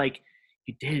where it was like,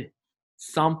 you did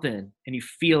something and you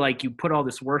feel like you put all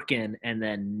this work in and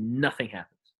then nothing happens.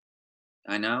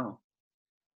 I know.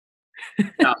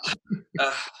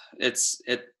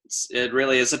 It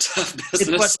really is a tough business.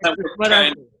 It's what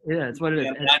it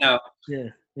is. I know.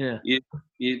 Yeah.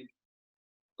 You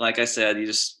like I said,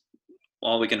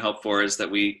 all we can hope for is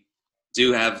that we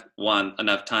do have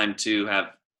enough time to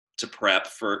prep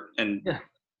for, and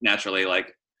naturally,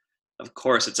 like, of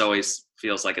course, it's always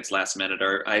feels like it's last minute.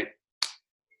 Or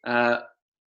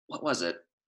what was it?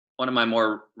 One of my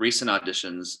more recent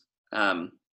auditions,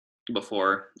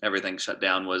 before everything shut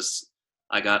down, was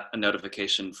I got a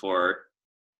notification for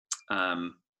a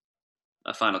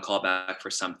final callback for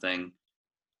something.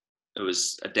 It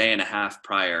was a day and a half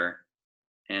prior,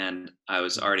 and I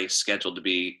was already scheduled to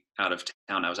be out of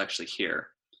town. I was actually here,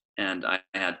 and I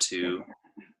had to.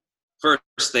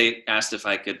 First, they asked if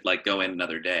I could like go in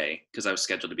another day because I was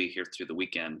scheduled to be here through the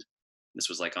weekend. This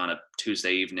was like on a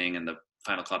Tuesday evening, and the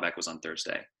final callback was on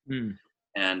Thursday.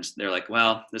 And they're like,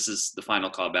 well, this is the final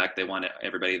callback. They want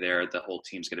everybody there. The whole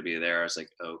team's going to be there. I was like,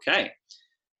 okay.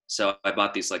 So I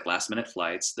bought these like last minute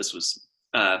flights. This was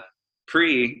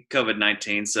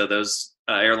pre-COVID-19. So those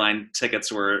airline tickets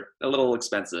were a little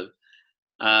expensive.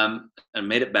 And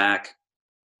made it back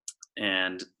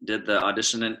and did the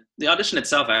audition. And the audition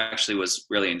itself actually was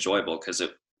really enjoyable because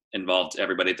it involved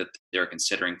everybody that they're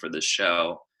considering for this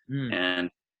show. And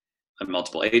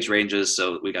multiple age ranges,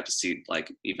 so we got to see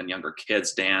like even younger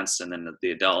kids dance, and then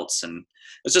the adults, and it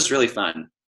was just really fun.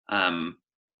 And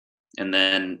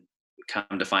then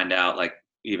come to find out, like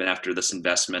even after this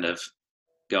investment of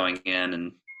going in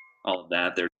and all of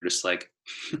that, they're just like,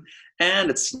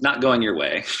 and it's not going your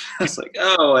way. I was like,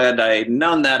 oh, and I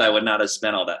known that I would not have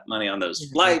spent all that money on those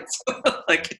flights.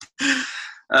 Like,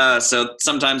 so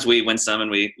sometimes we win some and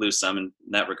we lose some in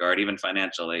that regard, even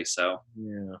financially. So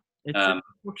yeah.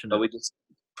 But we just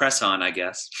press on, I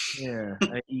guess. Yeah,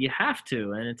 you have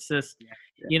to. And it's just,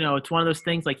 it's one of those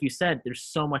things, like you said, there's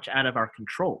so much out of our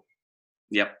control.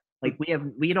 Yep. Like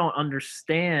we don't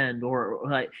understand, or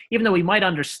like, even though we might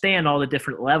understand all the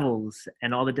different levels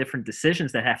and all the different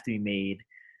decisions that have to be made.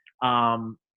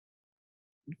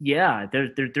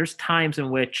 There's times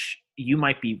in which you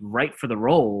might be right for the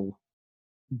role,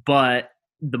 but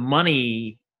the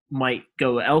money might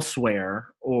go elsewhere,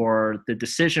 or the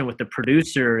decision with the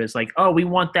producer is like, oh, we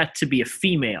want that to be a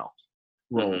female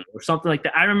role or something like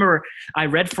that. I remember I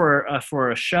read for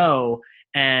a show,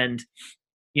 and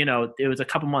it was a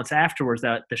couple months afterwards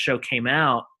that the show came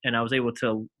out, and I was able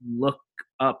to look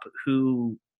up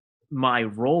who my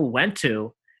role went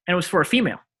to, and it was for a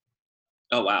female.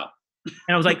 Oh wow.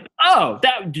 And I was like, oh,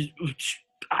 that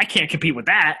I can't compete with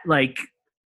that. Like,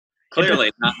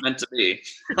 Clearly not meant to be.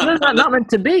 it's not meant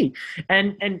to be.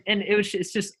 And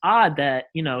it's just odd that,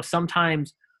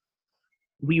 sometimes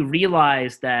we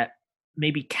realize that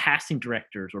maybe casting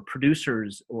directors or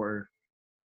producers or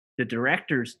the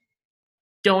directors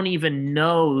don't even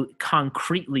know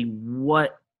concretely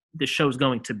what the show's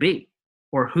going to be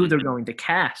or who they're going to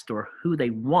cast or who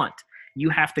they want. You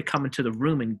have to come into the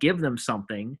room and give them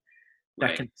something that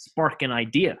Right. can spark an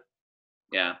idea.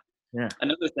 Yeah. Yeah.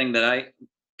 Another thing that I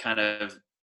kind of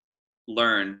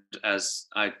learned as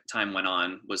time went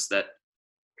on was that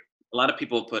a lot of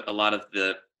people put a lot of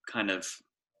the kind of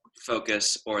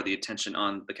focus or the attention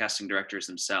on the casting directors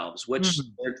themselves, which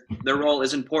their role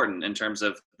is important in terms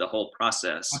of the whole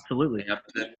process. Absolutely. They have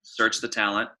to search the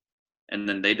talent, and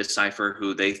then they decipher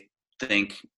who they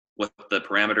think, with the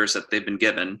parameters that they've been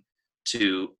given,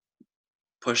 to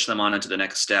push them on into the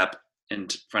next step in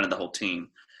front of the whole team.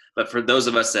 But for those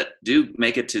of us that do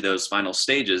make it to those final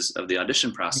stages of the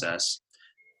audition process,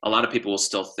 a lot of people will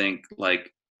still think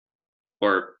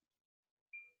or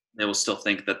they will still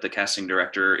think that the casting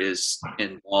director is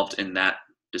involved in that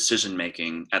decision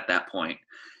making at that point.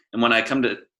 And when I come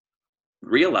to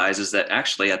realize is that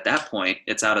actually at that point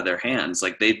it's out of their hands.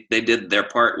 Like they did their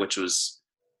part, which was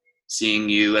seeing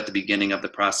you at the beginning of the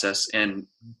process, and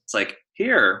it's like,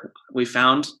 here, we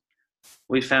found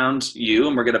you,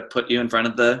 and we're going to put you in front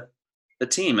of the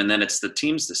team, and then it's the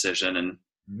team's decision.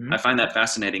 And I find that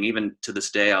fascinating. Even to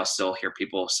this day, I'll still hear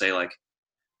people say, like,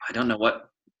 I don't know what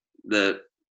the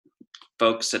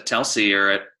folks at Telsey or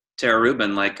at Tara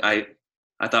Rubin, like, I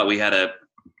thought we had a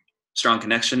strong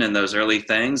connection in those early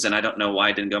things, and I don't know why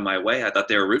it didn't go my way. I thought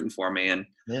they were rooting for me, and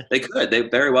they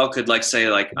very well could, like, say,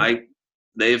 like,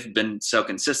 they've been so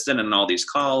consistent in all these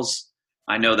calls.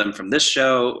 I know them from this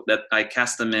show that I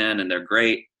cast them in, and they're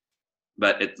great.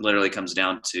 But it literally comes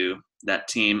down to that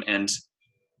team. And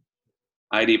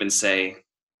I'd even say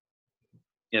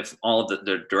if all of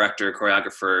the director,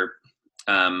 choreographer,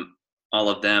 all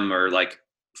of them are like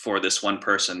for this one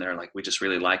person, they're like, we just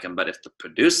really like him. But if the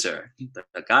producer,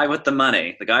 the guy with the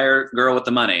money, the guy or girl with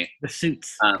the money, the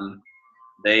suits,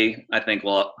 they, I think,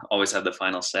 will always have the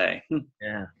final say.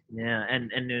 Yeah.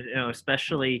 And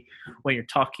especially when you're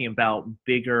talking about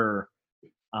bigger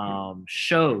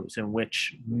shows in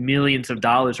which millions of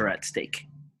dollars are at stake.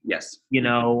 Yes.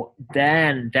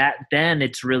 Then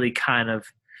it's really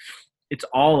it's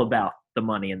all about the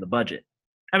money and the budget.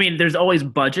 I mean, there's always a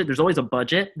budget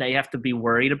that you have to be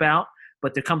worried about,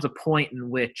 but there comes a point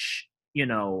in which,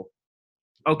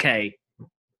 okay,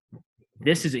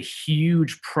 this is a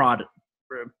huge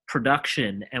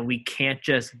production, and we can't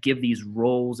just give these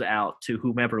roles out to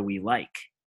whomever we like.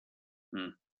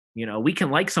 We can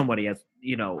like somebody as,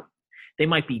 they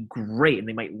might be great and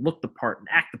they might look the part and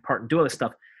act the part and do all this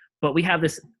stuff, but we have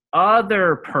this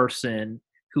other person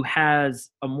who has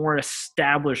a more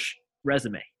established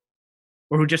resume,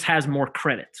 or who just has more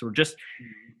credits, or just,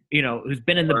 who's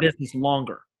been in the business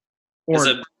longer, or is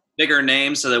a bigger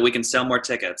name so that we can sell more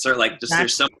tickets, or like just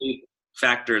there's so many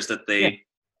factors that they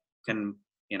can,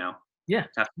 and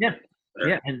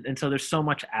so there's so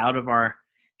much out of our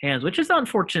hands, which is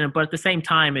unfortunate, but at the same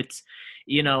time, it's,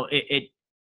 it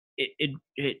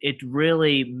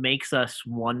really makes us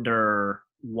wonder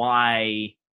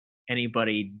why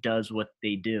anybody does what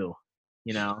they do.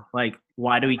 Like,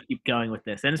 why do we keep going with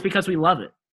this? And it's because we love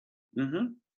it.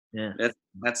 Yeah,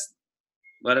 that's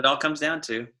what it all comes down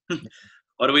to.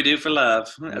 What do we do for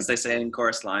love, as they say in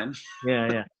Chorus Line?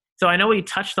 Yeah. So I know we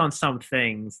touched on some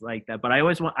things like that, but I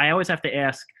always have to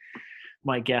ask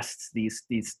my guests these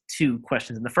two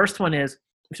questions. And the first one is,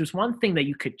 if there's one thing that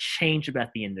you could change about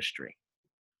the industry,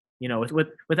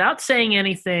 without saying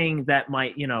anything that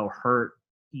might, hurt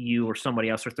you or somebody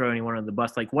else, or throw anyone on the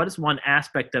bus, like, what is one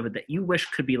aspect of it that you wish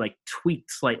could be, like,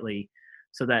 tweaked slightly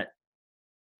so that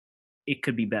it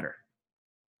could be better?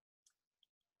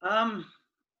 It's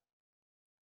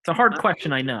a hard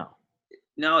question, I know.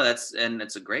 No, it's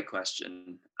a great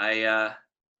question. I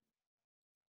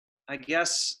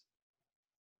guess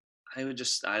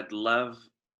I'd love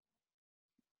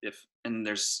if, and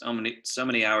there's so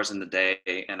many hours in the day,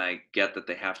 and I get that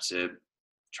they have to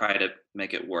try to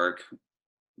make it work,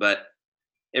 but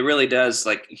it really does,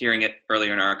 like, hearing it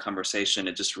earlier in our conversation,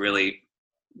 it just really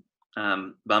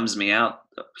bums me out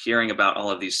hearing about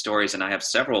all of these stories. And I have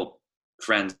several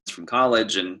friends from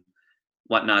college and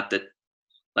whatnot that,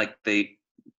 like, the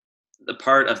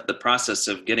part of the process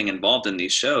of getting involved in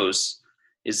these shows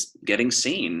is getting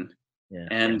seen.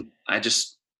 And I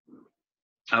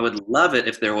would love it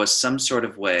if there was some sort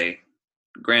of way,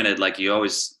 granted, like, you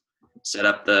always set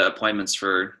up the appointments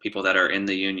for people that are in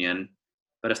the union,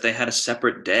 But if they had a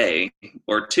separate day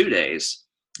or 2 days,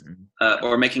 Mhm.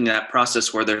 or making that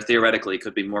process where there theoretically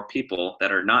could be more people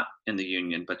that are not in the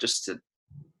union, but just to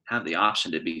have the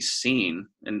option to be seen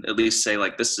and at least say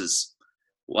like, this is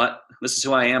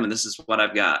who I am and this is what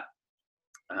I've got.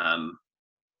 Um,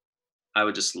 I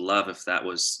would just love if that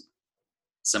was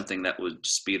something that would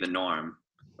just be the norm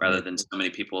Yeah. rather than so many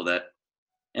people that,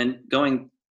 and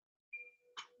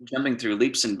jumping through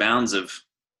leaps and bounds of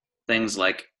things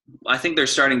like, I think they're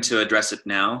starting to address it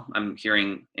now. I'm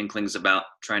hearing inklings about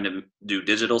trying to do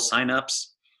digital signups.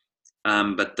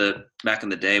 But back in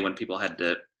the day when people had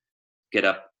to get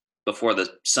up before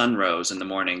the sun rose in the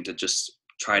morning to just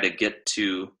try to get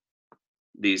to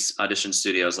these audition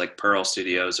studios like Pearl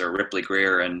Studios or Ripley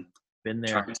Greer and Been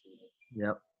try there. to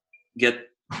Yep. get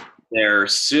there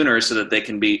sooner so that they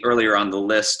can be earlier on the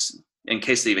list in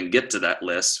case they even get to that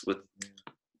list with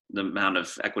the amount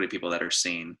of equity people that are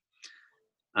seen.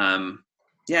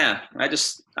 Yeah,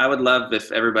 I would love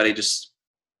if everybody just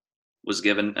was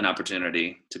given an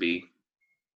opportunity to be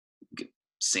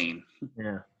seen.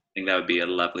 Yeah. I think that would be a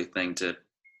lovely thing to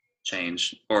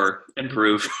change or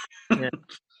improve. Yeah.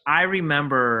 I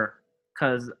remember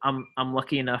because I'm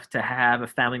lucky enough to have a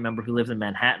family member who lives in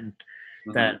Manhattan.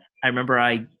 That I remember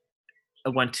I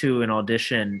went to an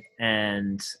audition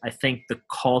and I think the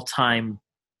call time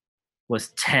was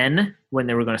 10 when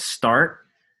they were going to start.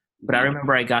 But I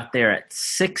remember I got there at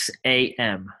 6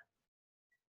 a.m.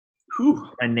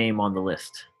 My name on the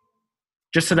list,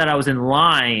 just so that I was in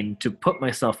line to put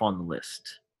myself on the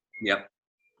list. Yep.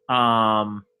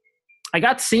 I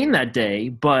got seen that day,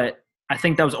 but I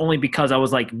think that was only because I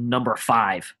was like number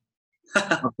 5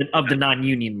 of the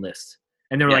non-union list,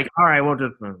 and they were Yeah. like, "All right, we'll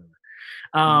just."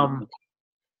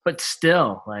 But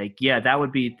still, like, yeah, that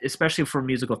would be, especially for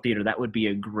musical theater, that would be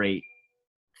a great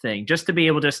thing, just to be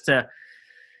able just to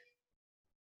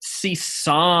see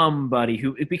somebody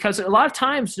who, because a lot of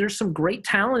times there's some great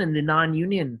talent in the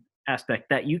non-union aspect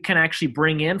that you can actually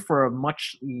bring in for a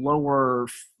much lower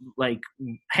like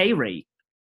pay rate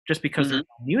just because they're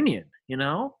union, you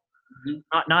know.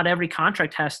 Not every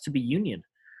contract has to be union.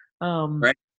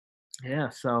 Right. Yeah,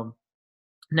 so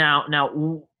now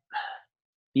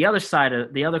the other side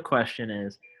of the other question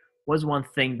is, what's one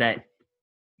thing that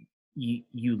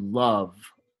you love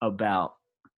about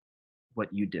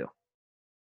what you do?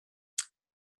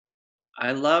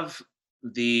 I love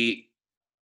the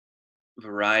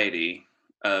variety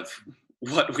of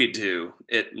what we do.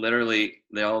 It literally,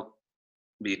 there'll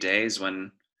be days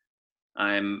when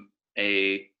I'm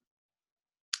a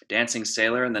dancing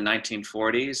sailor in the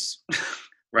 1940s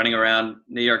running around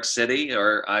New York City,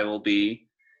 or I will be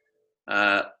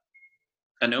uh,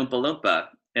 an Oompa Loompa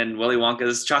in Willy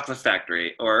Wonka's chocolate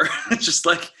factory, or just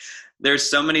like there's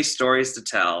so many stories to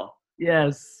tell.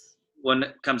 Yes. When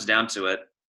it comes down to it,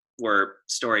 we're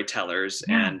storytellers,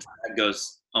 and that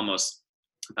goes almost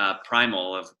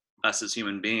primal of us as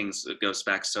human beings. It goes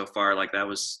back so far, like that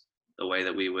was the way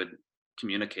that we would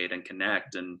communicate and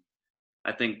connect. And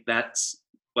I think that's,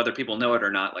 whether people know it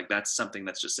or not, like that's something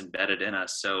that's just embedded in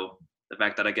us. So the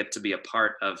fact that I get to be a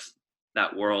part of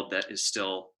that world that is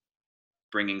still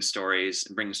bringing stories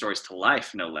to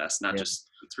life, no less, not just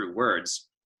through words,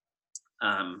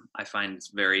 I find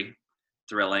very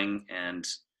thrilling. And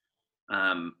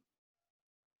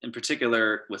in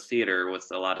particular with theater, with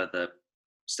a lot of the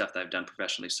stuff that I've done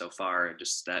professionally so far,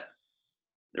 just that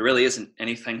there really isn't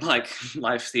anything like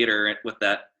live theater with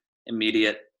that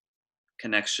immediate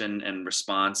connection and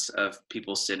response of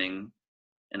people sitting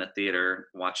in a theater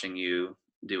watching you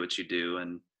do what you do.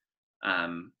 And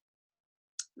um,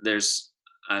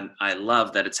 I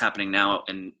love that it's happening now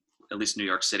in at least New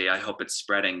York City. I hope it's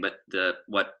spreading, but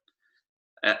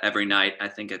every night, I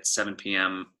think at 7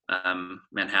 p.m.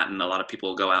 Manhattan, a lot of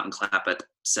people go out and clap at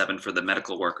 7 for the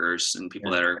medical workers and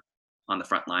people that are on the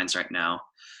front lines right now.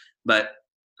 But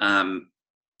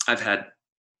I've had,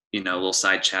 little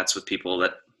side chats with people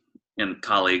and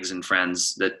colleagues and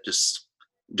friends that just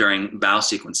during bow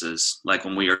sequences, like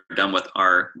when we are done with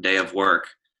our day of work,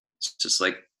 it's just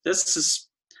like, this is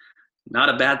not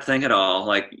a bad thing at all.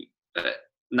 Like,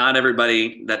 not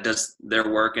everybody that does their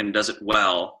work and does it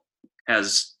well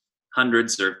has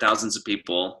hundreds or thousands of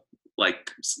people,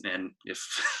 like, and if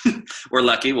we're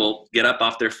lucky, we'll get up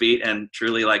off their feet and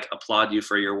truly like applaud you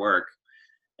for your work.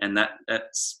 And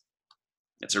it's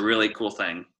a really cool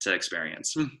thing to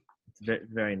experience. It's very,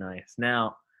 very nice.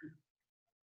 Now,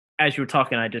 as you were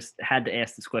talking, I just had to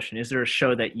ask this question. Is there a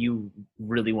show that you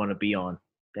really want to be on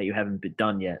that you haven't been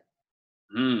done yet?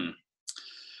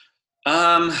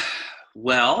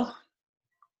 Well,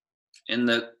 in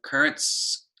the current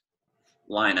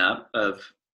lineup of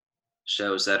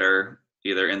shows that are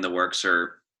either in the works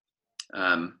or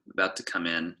about to come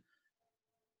in.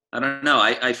 I don't know.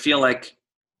 I feel like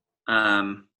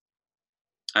I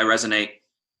resonate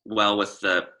well with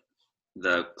the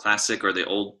classic or the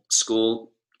old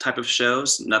school type of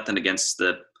shows. Nothing against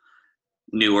the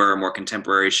newer, more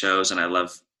contemporary shows, and I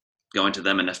love going to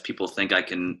them. And if people think I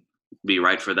can be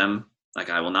right for them, like,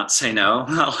 I will not say no.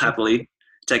 I'll happily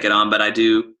take it on. But I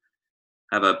do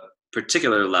have a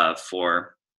particular love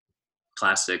for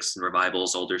classics and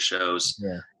revivals, older shows,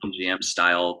 Yeah. MGM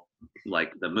style,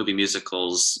 like the movie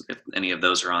musicals, if any of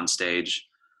those are on stage.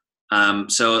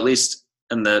 So at least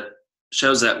in the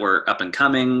shows that were up and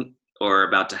coming or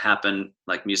about to happen,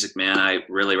 like Music Man, I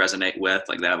really resonate with.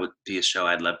 Like, that would be a show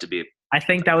I'd love to be. I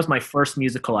think that was my first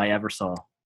musical I ever saw.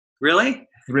 Really? I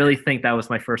really think that was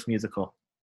my first musical.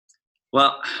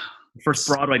 Well, first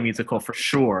Broadway musical for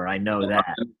sure. I know that.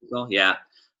 Well, yeah.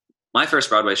 My first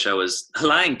Broadway show was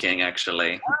Lion King,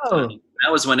 actually. Oh.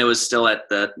 That was when it was still at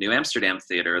the New Amsterdam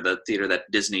Theater, the theater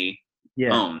that Disney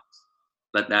owned.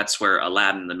 But that's where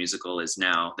Aladdin, the musical, is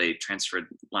now. They transferred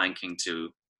Lion King to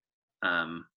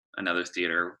another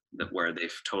theater where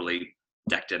they've totally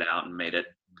decked it out and made it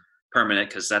permanent,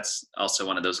 because that's also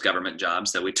one of those government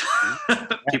jobs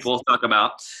that people talk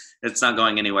about. It's not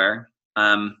going anywhere.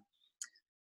 But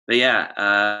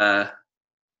yeah,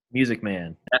 Music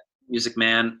Man. Music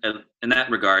Man in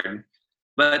that regard.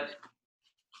 But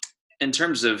in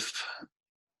terms of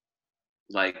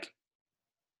like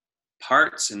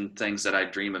parts and things that I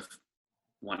dream of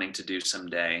wanting to do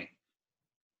someday,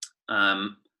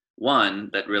 one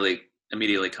that really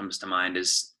immediately comes to mind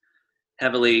is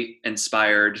heavily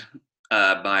inspired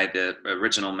by the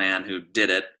original man who did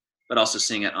it, but also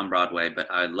seeing it on Broadway. But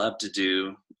I'd love to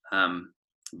do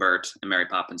Bert and Mary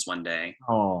Poppins one day.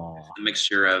 Oh, a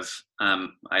mixture of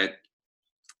I'm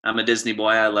a Disney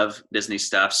boy. I love Disney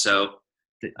stuff. So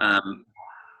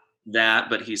that,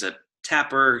 but he's a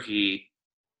tapper. He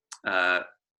has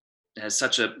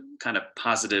such a kind of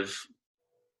positive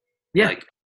like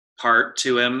part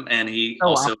to him, and he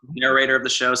also narrator of the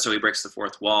show, so he breaks the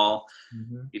fourth wall.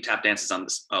 Mm-hmm. He tap dances on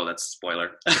this. Oh, that's a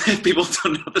spoiler. If people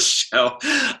don't know the show,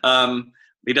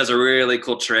 he does a really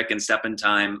cool trick in Step in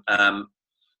Time.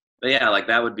 But yeah, like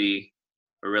that would be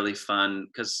a really fun,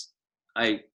 because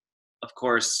I, of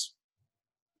course,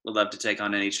 would love to take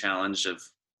on any challenge of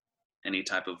any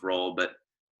type of role, but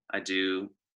I do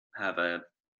have a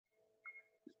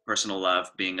personal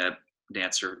love being a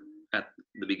dancer at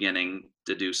the beginning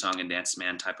to do song and dance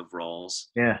man type of roles.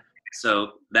 Yeah.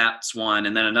 So that's one.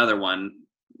 And then another one,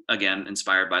 again,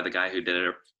 inspired by the guy who did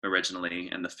it originally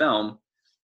in the film,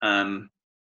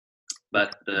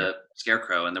 but the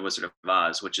Scarecrow and the Wizard of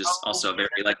Oz, which is also very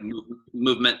like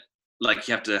movement. Like,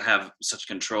 you have to have such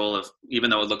control of, even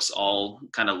though it looks all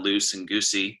kind of loose and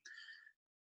goosey,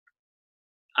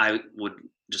 I would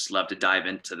just love to dive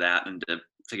into that and to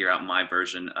figure out my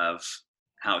version of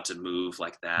how to move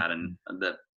like that. And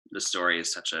the story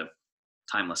is such a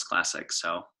timeless classic.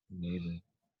 So amazing.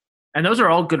 And those are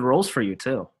all good roles for you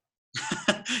too.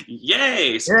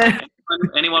 Yay! So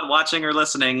anyone watching or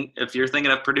listening, if you're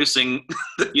thinking of producing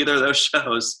either of those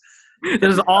shows,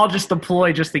 this is all just a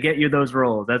ploy just to get you those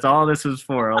roles. That's all this was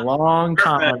for. A long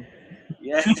time.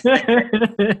 Yeah.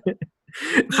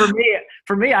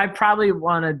 For me, I probably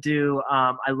want to do.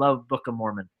 I love Book of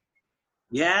Mormon.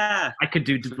 Yeah. I could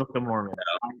do Book of Mormon.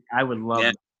 I would love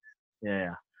it.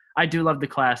 Yeah. I do love the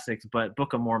classics, but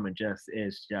Book of Mormon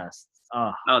is just.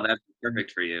 Oh, that's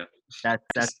perfect for you. That's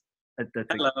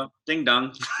hello, ding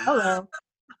dong. Hello.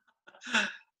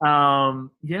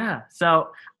 Yeah.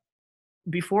 So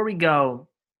before we go,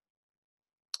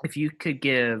 if you could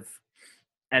give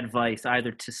advice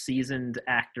either to seasoned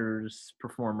actors,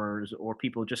 performers, or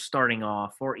people just starting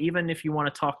off, or even if you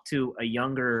want to talk to a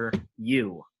younger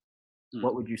you,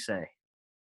 what would you say?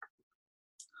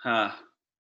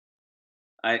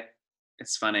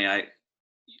 It's funny. I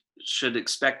should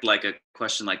expect like a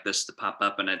question like this to pop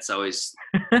up, and it's always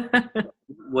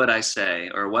what I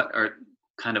say, or what are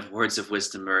kind of words of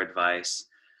wisdom or advice.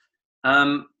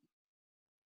 I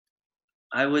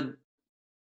would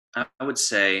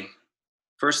say,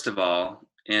 first of all,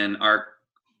 in our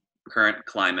current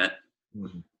climate,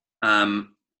 to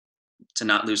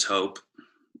not lose hope.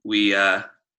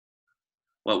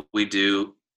 What we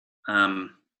do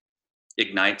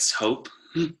ignites hope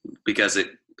because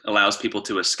it allows people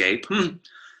to escape.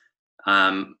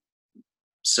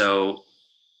 So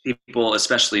people,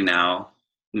 especially now,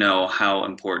 know how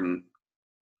important,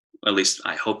 at least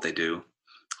I hope they do,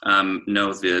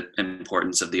 know the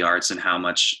importance of the arts and how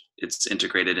much it's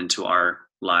integrated into our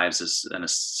lives as in a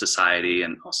society,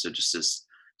 and also just as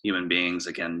human beings,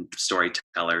 again,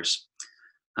 storytellers.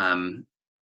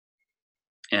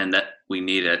 and that we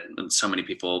need it. And so many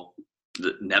people,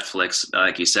 Netflix,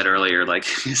 like you said earlier, like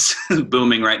is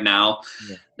booming right now.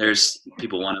 Yeah. There's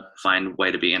people want to find a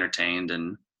way to be entertained,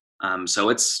 and so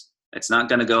it's not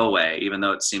going to go away, even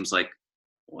though it seems like,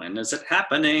 when is it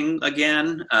happening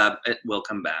again? It will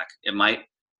come back. It might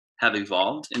have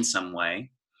evolved in some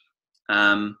way,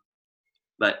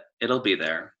 but it'll be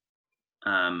there.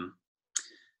 I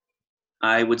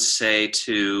would say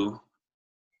to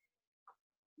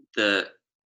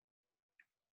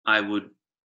I would,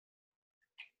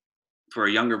 for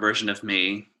a younger version of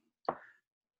me,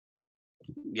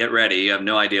 get ready. You have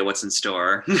no idea what's in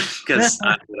store, because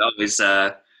I would always,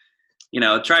 try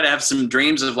to have some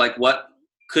dreams of like what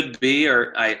could be,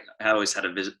 or I always had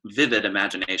a vivid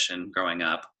imagination growing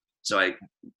up. So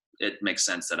it makes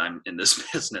sense that I'm in this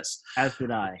business. As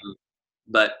did I.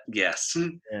 But yes.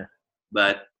 Yeah.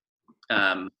 But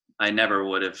I never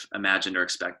would have imagined or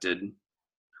expected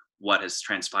what has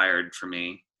transpired for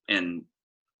me in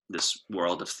this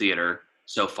world of theater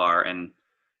so far, and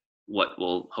what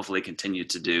will hopefully continue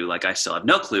to do. Like, I still have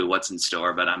no clue what's in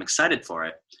store, but I'm excited for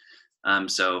it.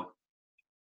 So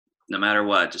no matter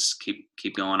what, just keep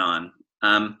going on.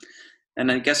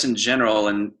 And I guess in general,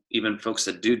 and even folks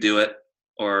that do it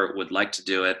or would like to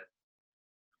do it,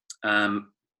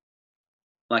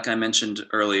 like I mentioned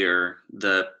earlier,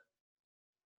 the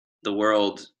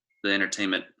world, the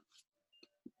entertainment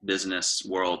business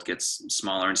world gets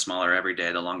smaller and smaller every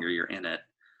day the longer you're in it.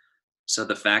 So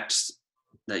the fact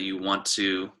that you want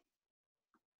to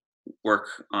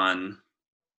work on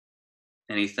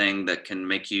anything that can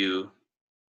make you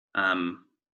a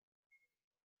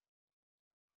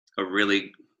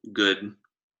really good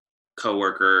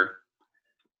coworker,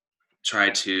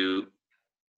 try to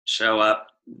show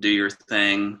up, do your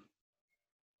thing,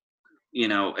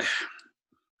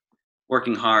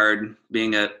 working hard,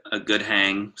 being a good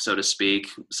hang, so to speak,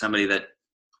 somebody that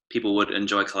people would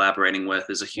enjoy collaborating with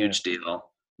is a huge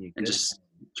deal. And just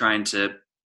trying to,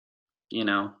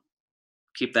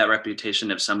 keep that reputation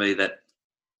of somebody that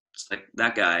it's like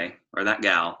that guy or that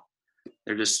gal.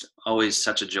 They're just always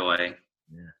such a joy.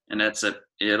 Yeah. And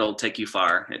it'll take you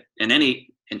far in any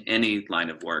line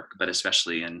of work, but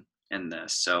especially in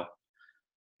this. So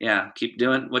yeah, keep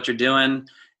doing what you're doing.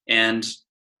 And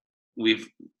we've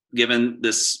given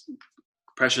this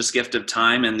precious gift of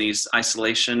time in these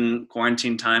isolation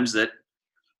quarantine times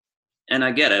and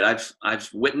I get it. I've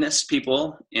witnessed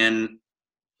people and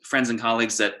friends and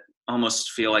colleagues that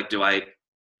almost feel like, do I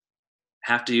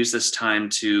have to use this time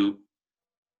to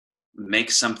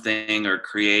make something or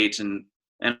create? And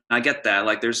I get that.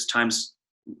 Like, there's times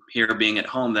here being at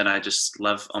home that I just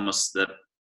love, I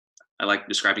like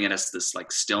describing it as this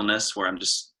like stillness where I'm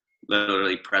just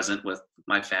literally present with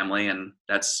my family, and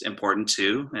that's important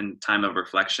too, and time of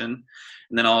reflection.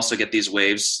 And then I'll also get these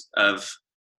waves of,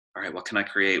 all right, what can I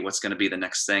create? What's going to be the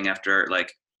next thing after?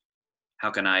 Like,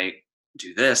 how can I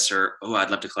do this? Or, oh,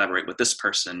 I'd love to collaborate with this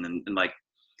person. And like,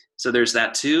 so there's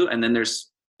that too. And then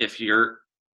there's, if you're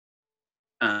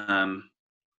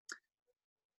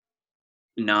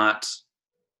not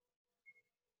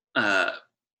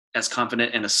as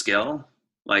confident in a skill,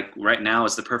 like right now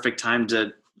is the perfect time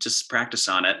to just practice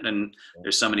on it. And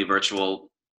there's so many virtual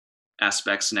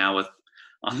aspects now with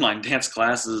online dance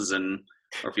classes,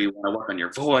 or if you want to work on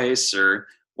your voice or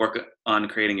work on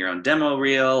creating your own demo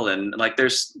reel, and like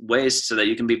there's ways so that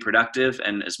you can be productive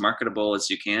and as marketable as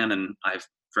you can. And I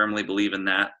firmly believe in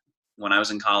that. When I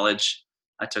was in college,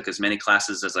 I took as many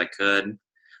classes as I could.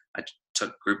 I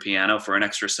took group piano for an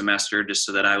extra semester just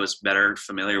so that I was better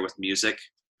familiar with music.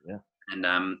 Yeah.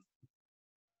 And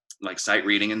like sight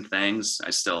reading and things.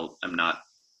 I still am not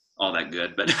all that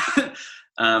good, but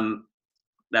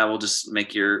that will just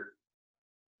make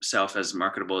yourself as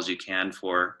marketable as you can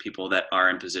for people that are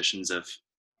in positions of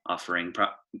offering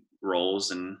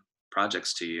roles and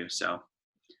projects to you. So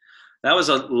that was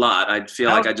a lot. I feel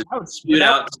like I just spewed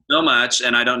out so much,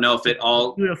 and I don't know if it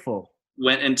all beautiful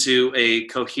went into a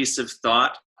cohesive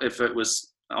thought, if it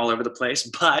was all over the place,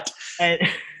 but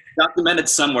documented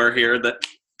somewhere here that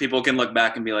people can look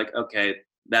back and be like, okay,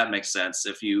 that makes sense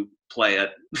if you play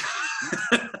it.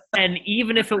 And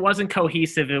even if it wasn't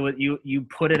cohesive, it was you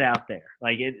put it out there,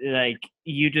 like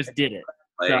you just did it.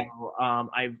 So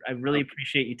I really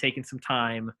appreciate you taking some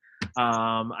time.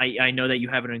 I know that you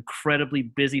have an incredibly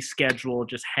busy schedule,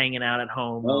 just hanging out at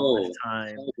home all this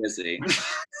time. So busy.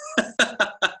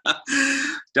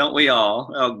 Don't we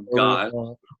all? Oh God.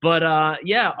 But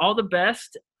yeah, all the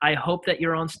best. I hope that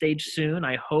you're on stage soon.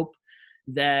 I hope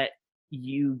that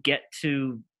you get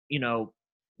to,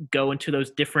 go into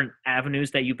those different avenues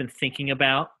that you've been thinking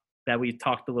about. that we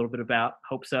talked a little bit about.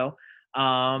 Hope so.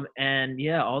 And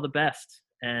yeah, all the best,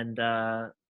 and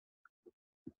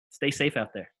stay safe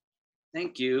out there.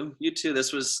 Thank you. You too.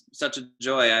 This was such a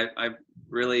joy. I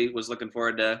really was looking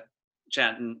forward to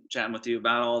chatting with you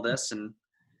about all this, and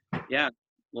yeah.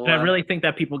 Well, And I really think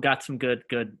that people got some good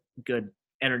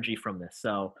energy from this.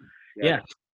 So yeah,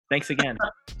 thanks again.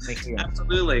 Thanks again.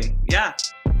 Absolutely. Yeah.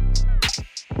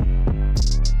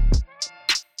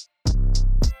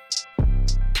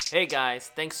 Hey guys,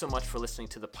 thanks so much for listening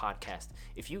to the podcast.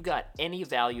 If you got any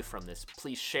value from this,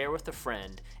 please share with a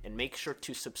friend and make sure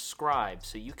to subscribe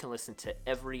so you can listen to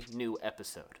every new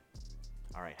episode.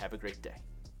 All right, have a great day.